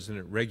 and the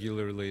President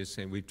regularly is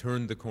saying, we've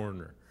turned the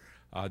corner.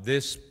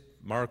 This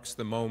marks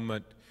the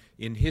moment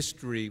in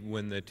history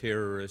when the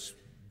terrorists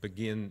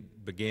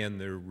began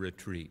their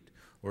retreat.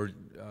 Or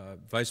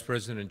Vice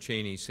President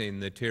Cheney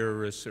saying the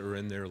terrorists are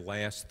in their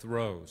last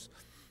throes,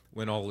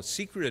 when all the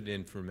secret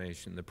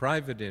information, the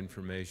private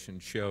information,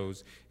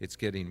 shows it's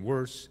getting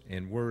worse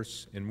and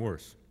worse and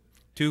worse.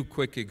 2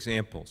 quick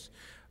examples.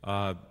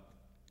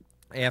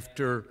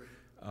 After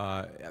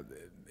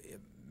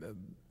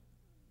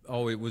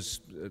it was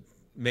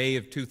May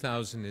of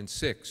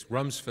 2006,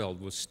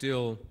 Rumsfeld was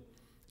still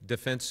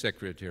Defense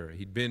Secretary.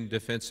 He'd been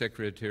Defense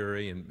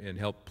Secretary and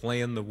helped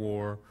plan the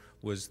war,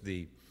 was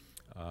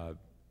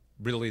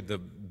really the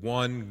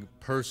one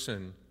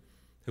person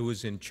who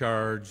was in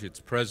charge. It's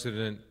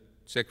President,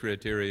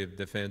 Secretary of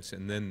Defense,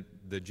 and then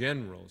the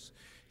generals.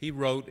 He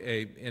wrote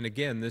and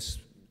again, this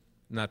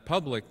not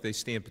public, they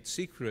stamp it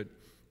secret,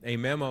 a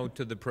memo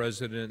to the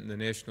President and the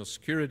National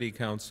Security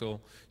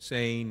Council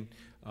saying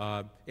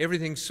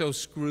everything's so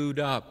screwed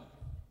up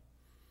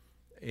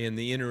in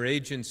the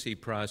interagency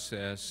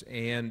process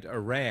and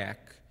Iraq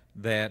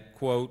that,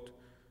 quote,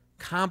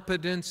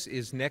 competence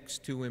is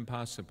next to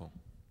impossible.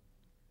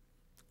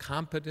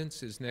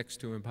 Competence is next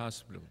to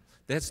impossible.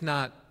 That's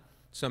not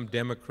some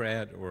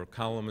Democrat or a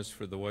columnist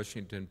for the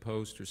Washington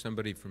Post or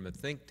somebody from a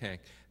think tank.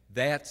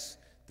 That's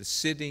the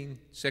sitting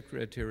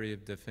Secretary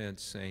of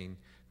Defense saying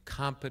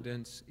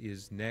competence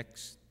is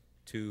next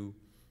to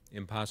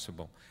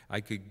impossible. I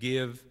could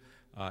give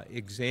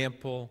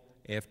example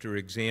after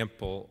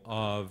example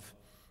of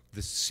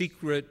the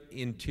secret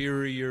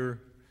interior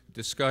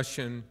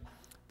discussion,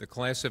 the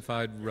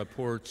classified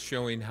reports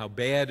showing how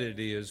bad it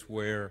is,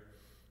 where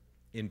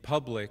in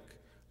public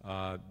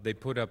they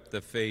put up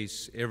the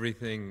face,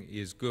 everything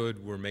is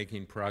good, we're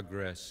making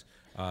progress,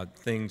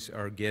 things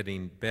are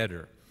getting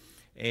better.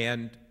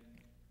 And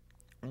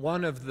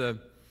one of the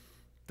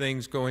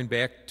things, going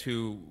back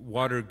to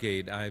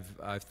Watergate,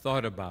 I've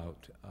thought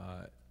about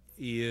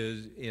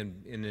is,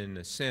 in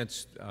a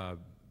sense,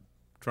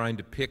 trying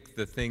to pick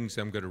the things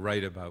I'm going to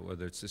write about,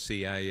 whether it's the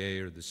CIA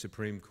or the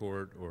Supreme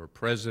Court or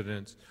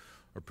presidents,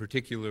 or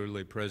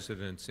particularly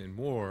presidents in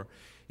war,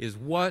 is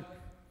what,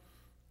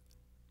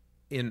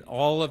 in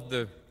all of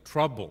the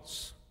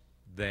troubles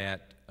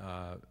that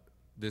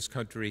this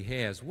country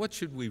has, what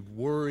should we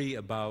worry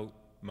about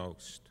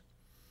most?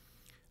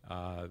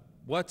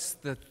 What's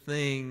the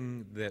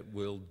thing that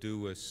will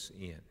do us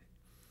in?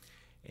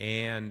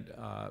 And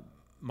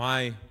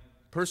my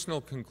personal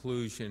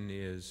conclusion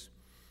is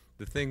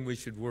the thing we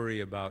should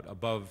worry about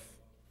above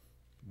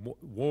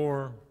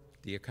war,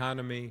 the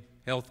economy,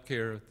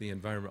 healthcare, the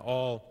environment,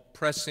 all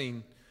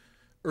pressing,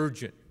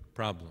 urgent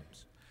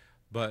problems.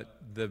 But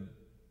the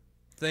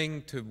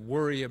thing to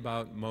worry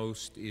about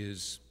most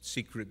is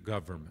secret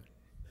government.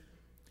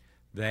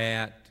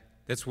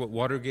 That's what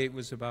Watergate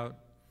was about.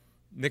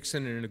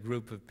 Nixon and a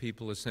group of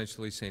people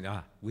essentially saying,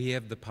 we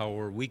have the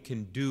power, we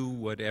can do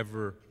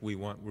whatever we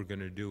want, we're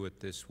going to do it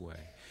this way.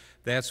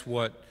 That's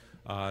what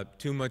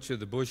too much of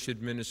the Bush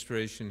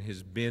administration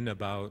has been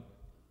about,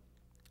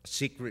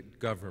 secret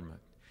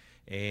government.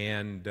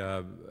 And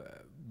it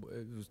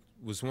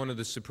was one of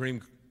the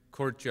Supreme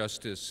Court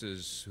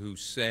justices who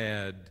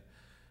said,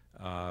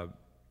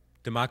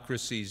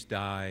 democracies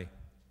die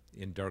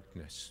in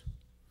darkness.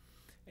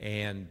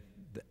 And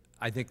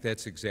I think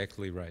that's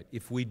exactly right.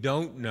 If we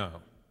don't know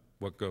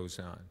what goes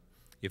on,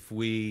 if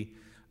we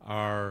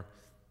are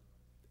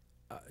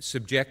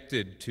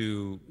subjected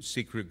to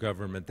secret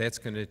government, that's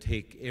going to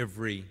take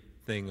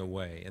everything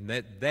away. And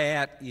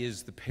that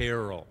is the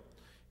peril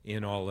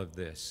in all of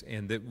this.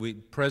 And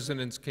that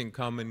presidents can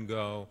come and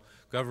go,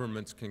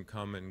 governments can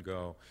come and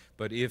go,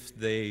 but if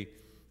they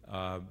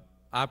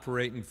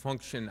operate and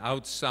function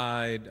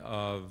outside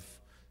of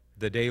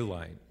the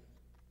daylight,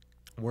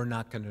 we're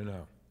not going to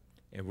know.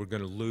 And we're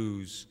going to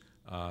lose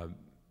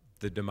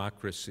the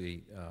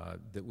democracy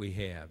that we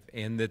have.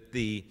 And that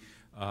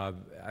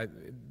I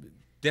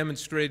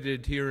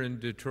demonstrated here in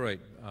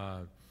Detroit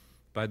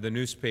by the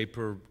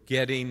newspaper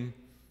getting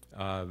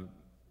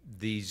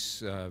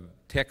these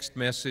text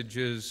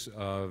messages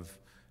of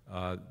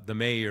the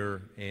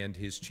mayor and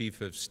his chief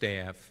of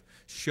staff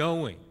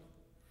showing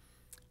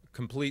a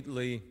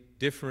completely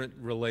different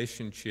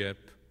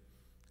relationship.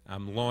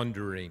 I'm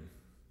laundering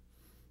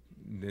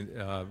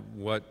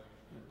what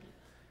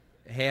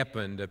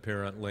happened,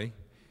 apparently,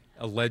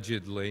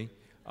 allegedly,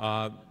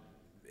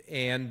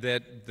 and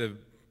that the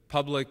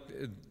public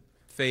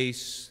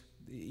face,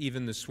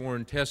 even the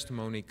sworn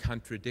testimony,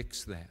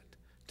 contradicts that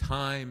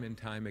time and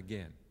time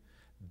again.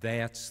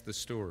 That's the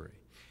story.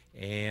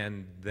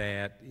 And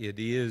that it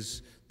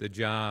is the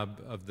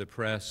job of the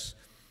press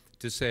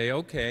to say,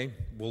 okay,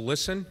 we'll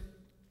listen.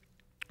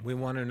 We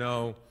want to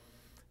know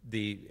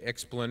the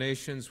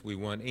explanations, we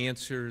want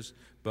answers,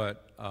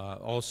 but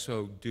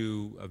also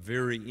do a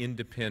very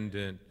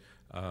independent,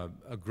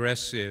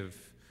 aggressive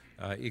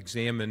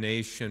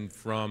examination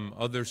from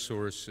other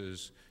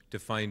sources to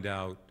find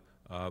out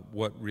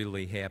what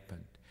really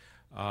happened.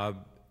 I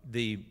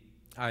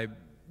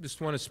just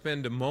want to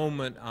spend a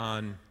moment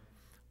on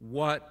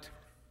what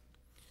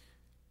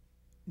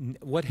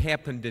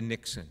happened to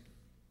Nixon.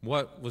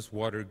 What was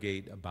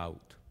Watergate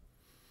about?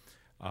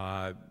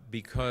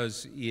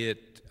 Because there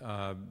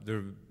are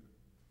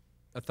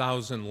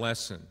 1,000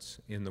 lessons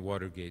in the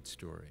Watergate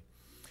story.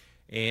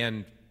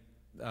 And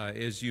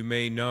as you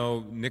may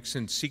know,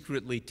 Nixon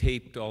secretly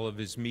taped all of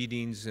his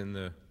meetings in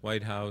the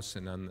White House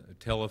and on the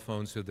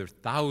telephone, so there are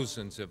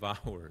thousands of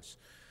hours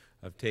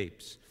of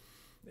tapes.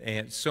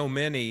 And so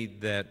many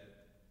that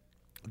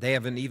they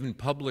haven't even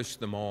published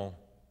them all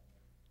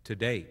to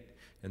date.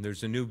 And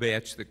there's a new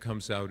batch that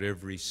comes out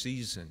every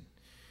season.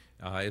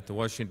 At the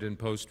Washington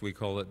Post, we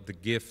call it the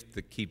gift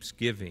that keeps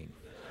giving.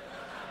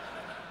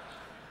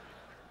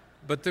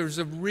 But there's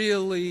a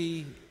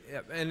really,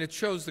 and it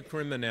shows the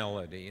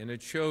criminality, and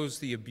it shows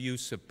the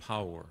abuse of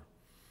power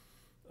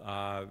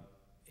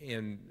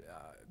in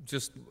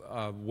just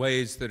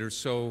ways that are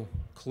so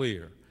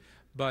clear.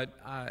 But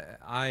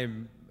I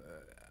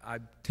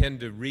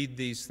tend to read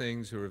these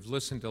things or have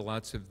listened to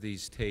lots of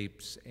these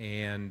tapes,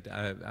 and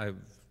I've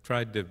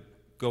tried to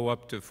go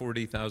up to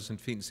 40,000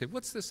 feet and say,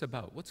 what's this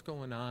about? What's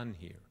going on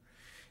here?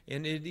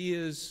 And it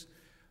is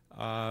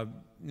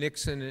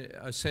Nixon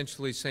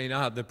essentially saying,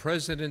 the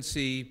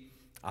presidency,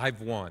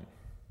 I've won.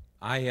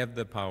 I have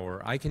the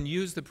power. I can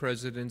use the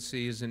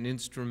presidency as an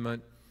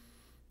instrument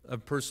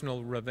of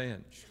personal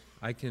revenge.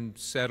 I can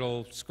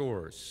settle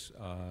scores.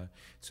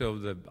 So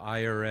the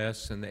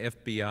IRS and the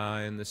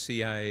FBI and the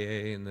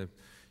CIA and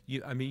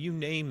you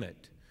name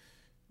it.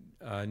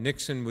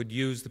 Nixon would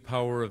use the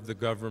power of the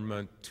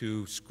government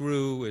to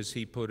screw, as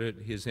he put it,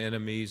 his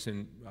enemies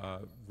and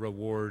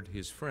reward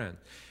his friends.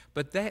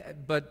 But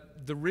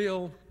the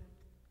real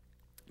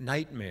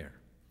nightmare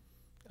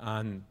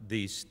on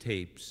these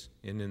tapes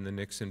and in the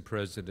Nixon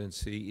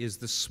presidency is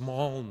the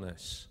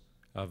smallness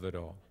of it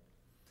all.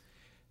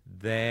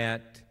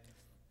 That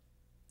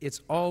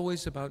it's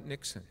always about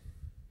Nixon.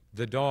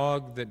 The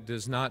dog that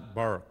does not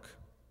bark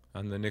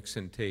on the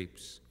Nixon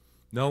tapes.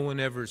 No one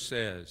ever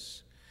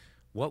says,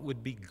 what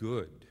would be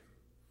good?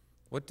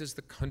 What does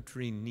the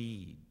country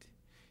need?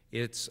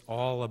 It's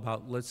all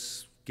about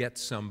let's get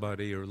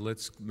somebody or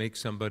let's make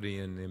somebody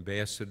an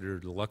ambassador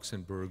to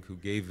Luxembourg who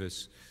gave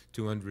us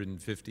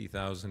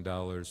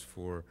 $250,000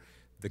 for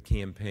the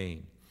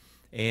campaign.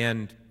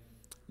 And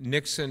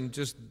Nixon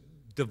just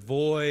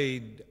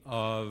devoid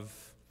of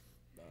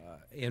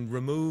and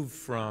removed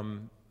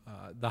from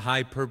the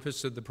high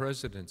purpose of the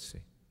presidency,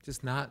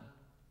 just not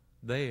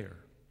there.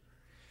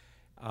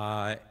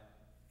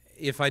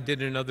 If I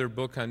did another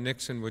book on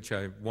Nixon, which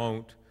I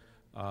won't,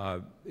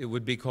 it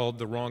would be called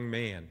The Wrong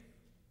Man.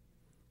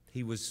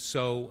 He was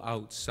so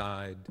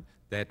outside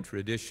that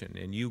tradition.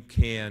 And you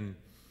can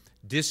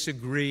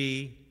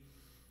disagree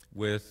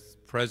with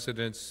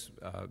presidents,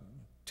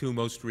 two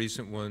most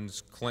recent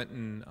ones,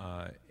 Clinton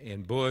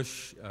and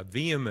Bush,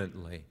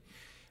 vehemently.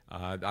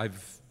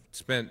 I've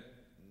spent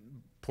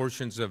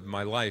portions of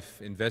my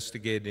life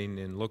investigating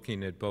and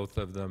looking at both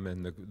of them,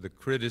 and the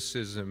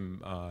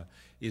criticism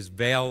is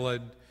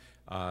valid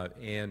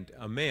and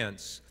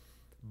immense.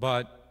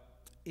 But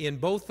in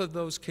both of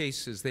those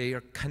cases, they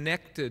are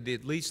connected,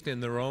 at least in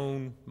their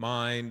own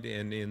mind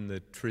and in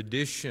the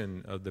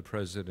tradition of the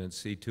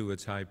presidency, to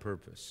its high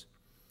purpose.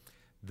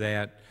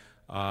 That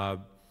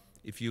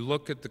if you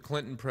look at the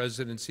Clinton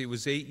presidency, it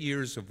was 8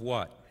 years of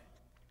what?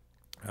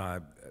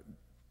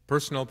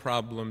 Personal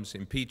problems,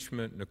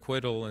 impeachment, and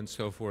acquittal, and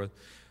so forth,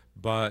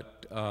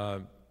 but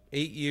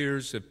 8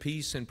 years of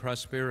peace and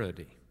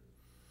prosperity.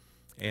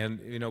 And,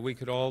 you know, we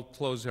could all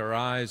close our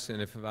eyes,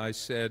 and if I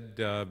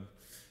said,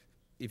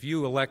 if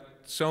you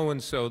elect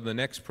so-and-so the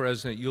next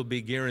president, you'll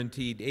be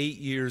guaranteed 8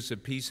 years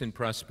of peace and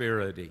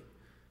prosperity.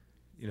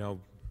 You know,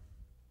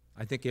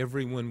 I think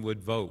everyone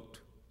would vote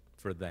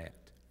for that.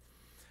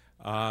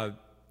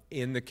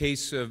 In the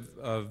case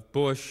of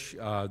Bush,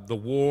 the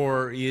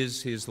war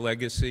is his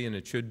legacy, and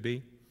it should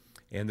be.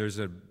 And there's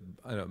a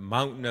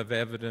mountain of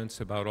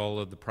evidence about all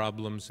of the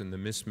problems and the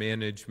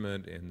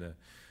mismanagement, and the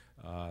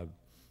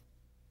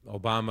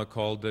Obama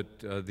called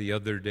it the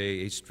other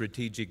day a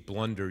strategic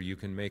blunder. You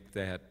can make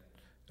that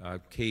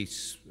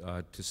case,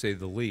 to say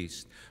the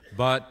least.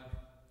 But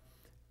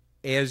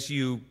as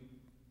you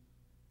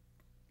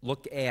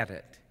look at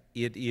it,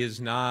 it is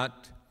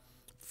not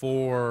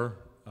for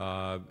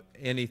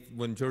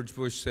when George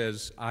Bush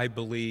says, I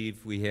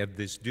believe we have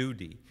this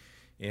duty,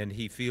 and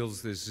he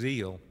feels this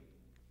zeal,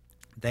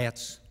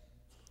 that's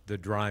the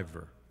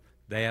driver.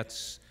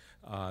 That's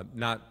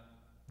not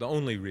the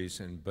only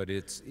reason, but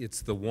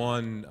it's the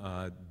one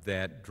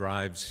that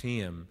drives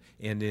him,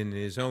 and in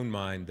his own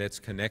mind, that's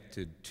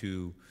connected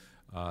to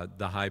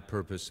the high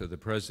purpose of the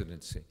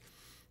presidency.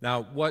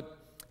 Now,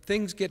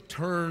 things get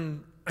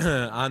turned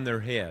on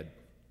their head,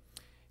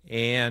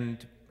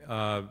 and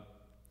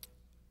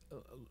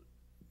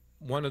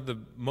one of the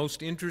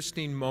most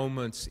interesting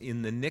moments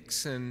in the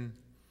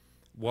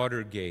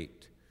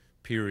Nixon-Watergate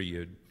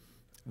period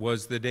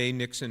was the day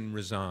Nixon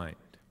resigned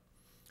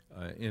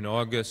in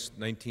August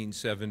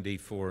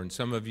 1974. And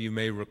some of you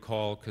may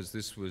recall, because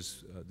this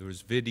was there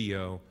was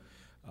video,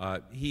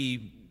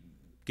 he'd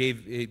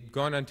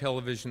gone on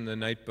television the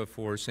night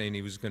before saying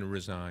he was going to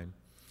resign.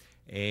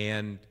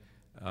 And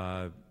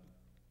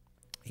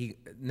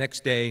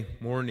next day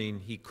morning,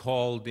 he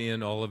called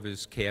in all of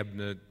his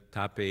cabinet,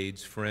 top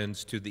aides,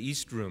 friends to the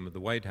East Room of the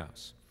White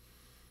House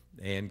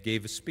and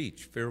gave a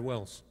speech,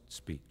 farewell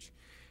speech.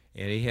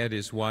 And he had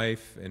his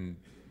wife and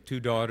 2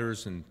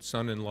 daughters and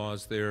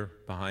son-in-laws there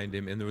behind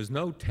him, and there was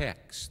no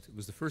text. It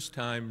was the first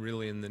time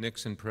really in the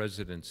Nixon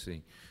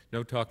presidency,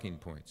 no talking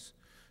points,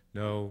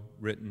 no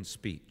written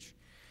speech.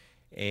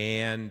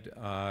 And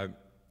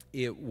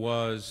it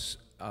was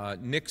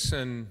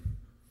Nixon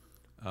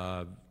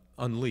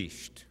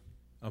unleashed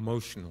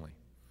emotionally.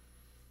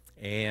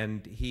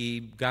 And he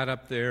got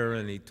up there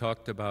and he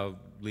talked about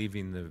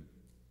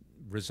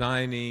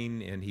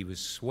resigning, and he was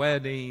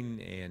sweating,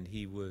 and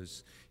it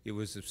was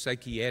a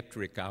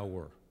psychiatric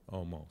hour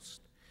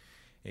almost.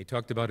 And he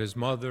talked about his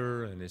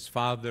mother and his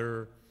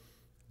father,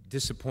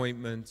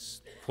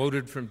 disappointments,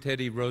 quoted from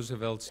Teddy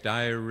Roosevelt's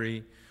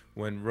diary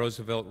when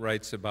Roosevelt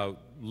writes about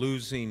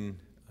losing,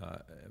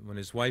 when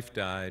his wife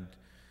died,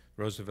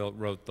 Roosevelt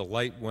wrote, "The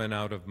light went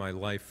out of my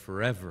life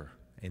forever."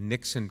 And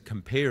Nixon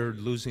compared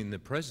losing the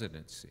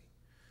presidency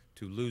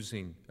to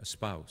losing a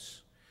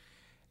spouse.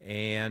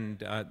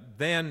 And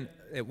then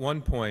at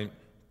one point,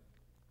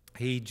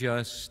 he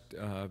just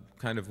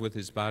kind of with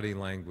his body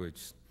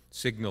language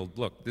signaled,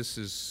 look, this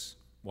is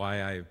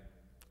why I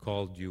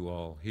called you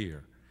all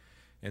here.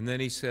 And then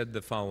he said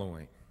the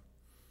following: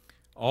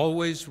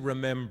 always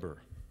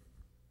remember,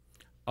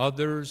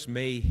 others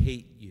may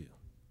hate you,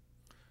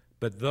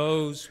 but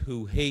those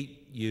who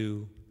hate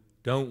you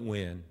don't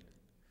win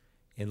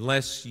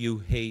unless you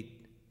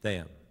hate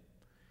them.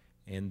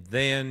 And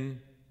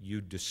then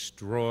you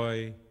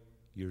destroy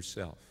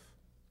yourself.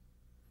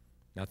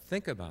 Now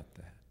think about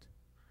that.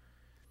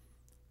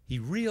 He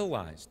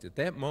realized at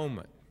that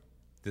moment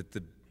that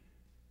the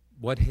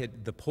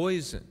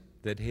poison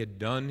that had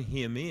done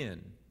him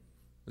in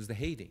was the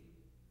hating.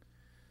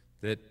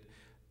 That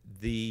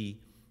the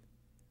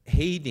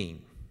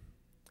hating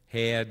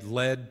had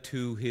led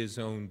to his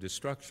own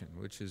destruction,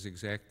 which is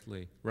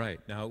exactly right.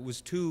 Now, it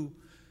was too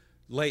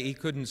late. He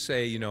couldn't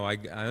say, you know, I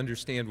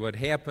understand what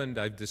happened,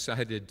 I've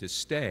decided to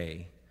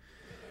stay.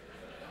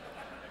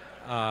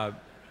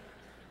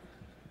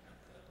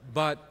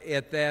 But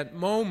at that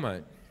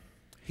moment,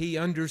 he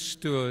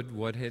understood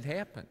what had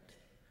happened.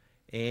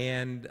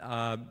 And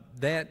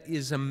that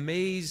is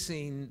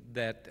amazing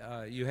that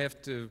you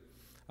have to,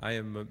 I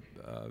am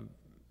a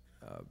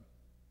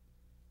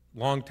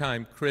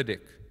longtime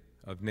critic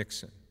of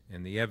Nixon,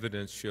 and the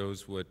evidence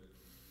shows what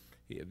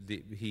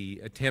he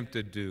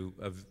attempted to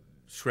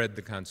shred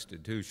the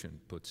Constitution,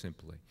 put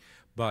simply.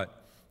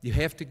 But you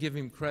have to give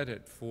him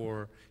credit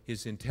for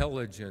his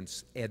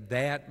intelligence at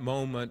that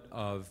moment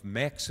of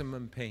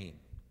maximum pain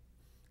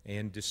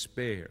and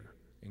despair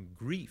and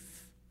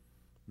grief,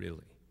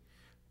 really,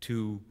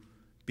 to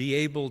be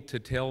able to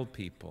tell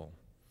people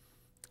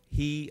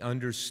he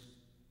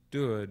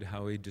understood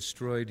how he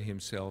destroyed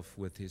himself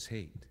with his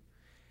hate,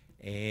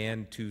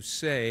 and to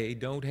say,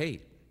 don't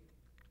hate.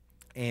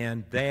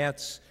 And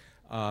that's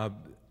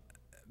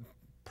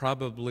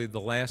probably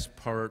the last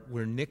part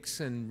where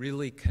Nixon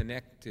really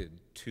connected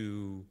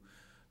to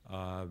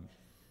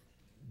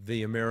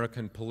the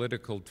American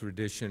political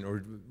tradition,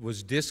 or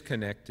was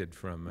disconnected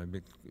from. I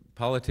mean,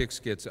 politics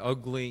gets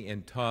ugly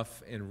and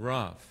tough and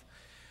rough.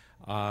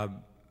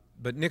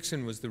 But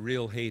Nixon was the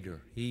real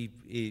hater.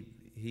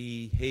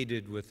 He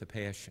hated with a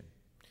passion.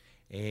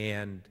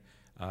 And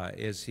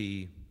as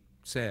he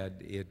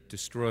said, it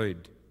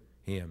destroyed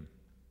him.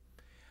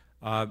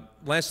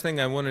 Last thing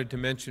I wanted to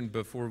mention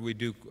before we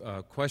do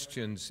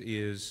questions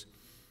is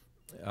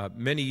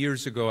many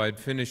years ago I'd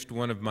finished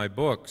one of my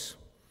books,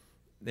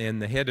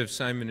 and the head of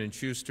Simon &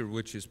 Schuster,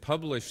 which has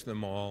published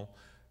them all,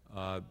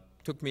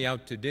 took me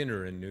out to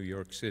dinner in New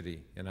York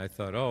City. And I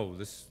thought, oh,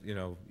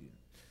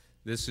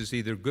 this is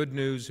either good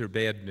news or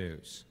bad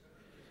news.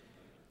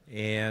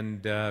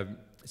 And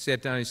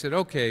sat down and he said,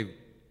 okay,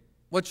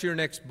 what's your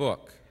next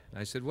book? And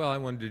I said, well, I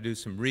wanted to do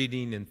some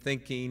reading and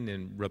thinking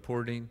and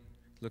reporting.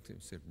 He looked at me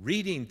and said,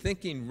 reading,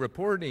 thinking,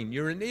 reporting,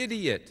 you're an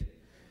idiot.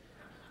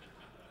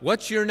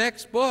 What's your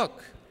next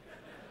book?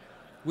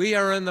 We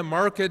are in the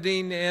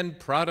marketing and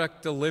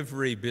product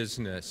delivery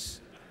business.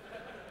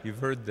 You've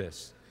heard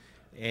this.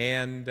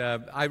 And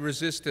I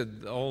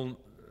resisted the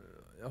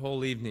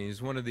whole evening.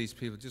 He's one of these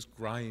people just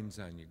grinds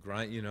on you,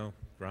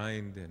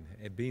 grind,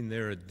 and being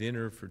there at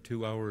dinner for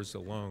 2 hours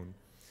alone.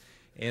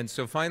 And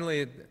so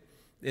finally,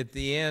 at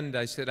the end,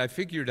 I said, I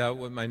figured out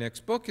what my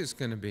next book is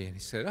going to be. And he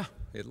said, oh,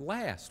 at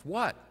last,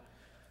 what?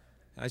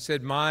 I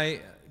said,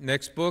 my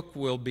next book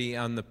will be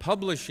on the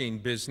publishing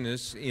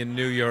business in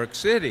New York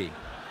City.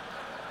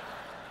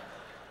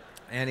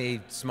 And he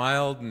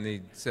smiled and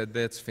he said,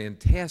 that's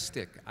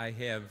fantastic. I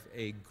have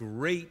a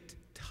great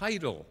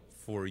title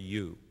for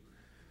you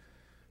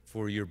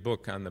for your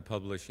book on the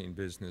publishing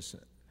business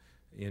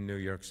in New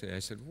York City. I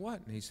said,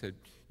 what? And he said,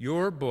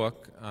 your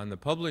book on the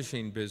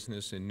publishing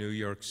business in New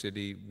York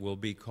City will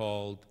be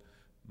called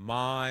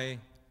My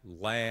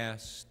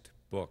Last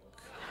Book.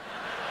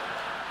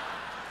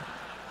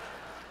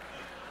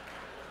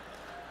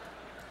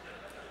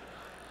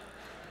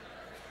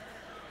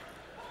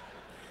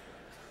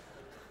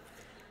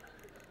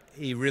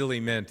 He really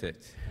meant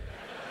it.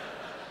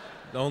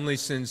 The only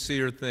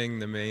sincere thing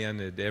the man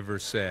had ever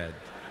said.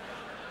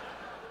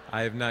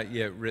 I have not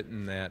yet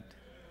written that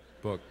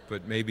book,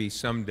 but maybe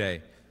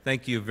someday.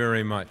 Thank you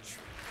very much.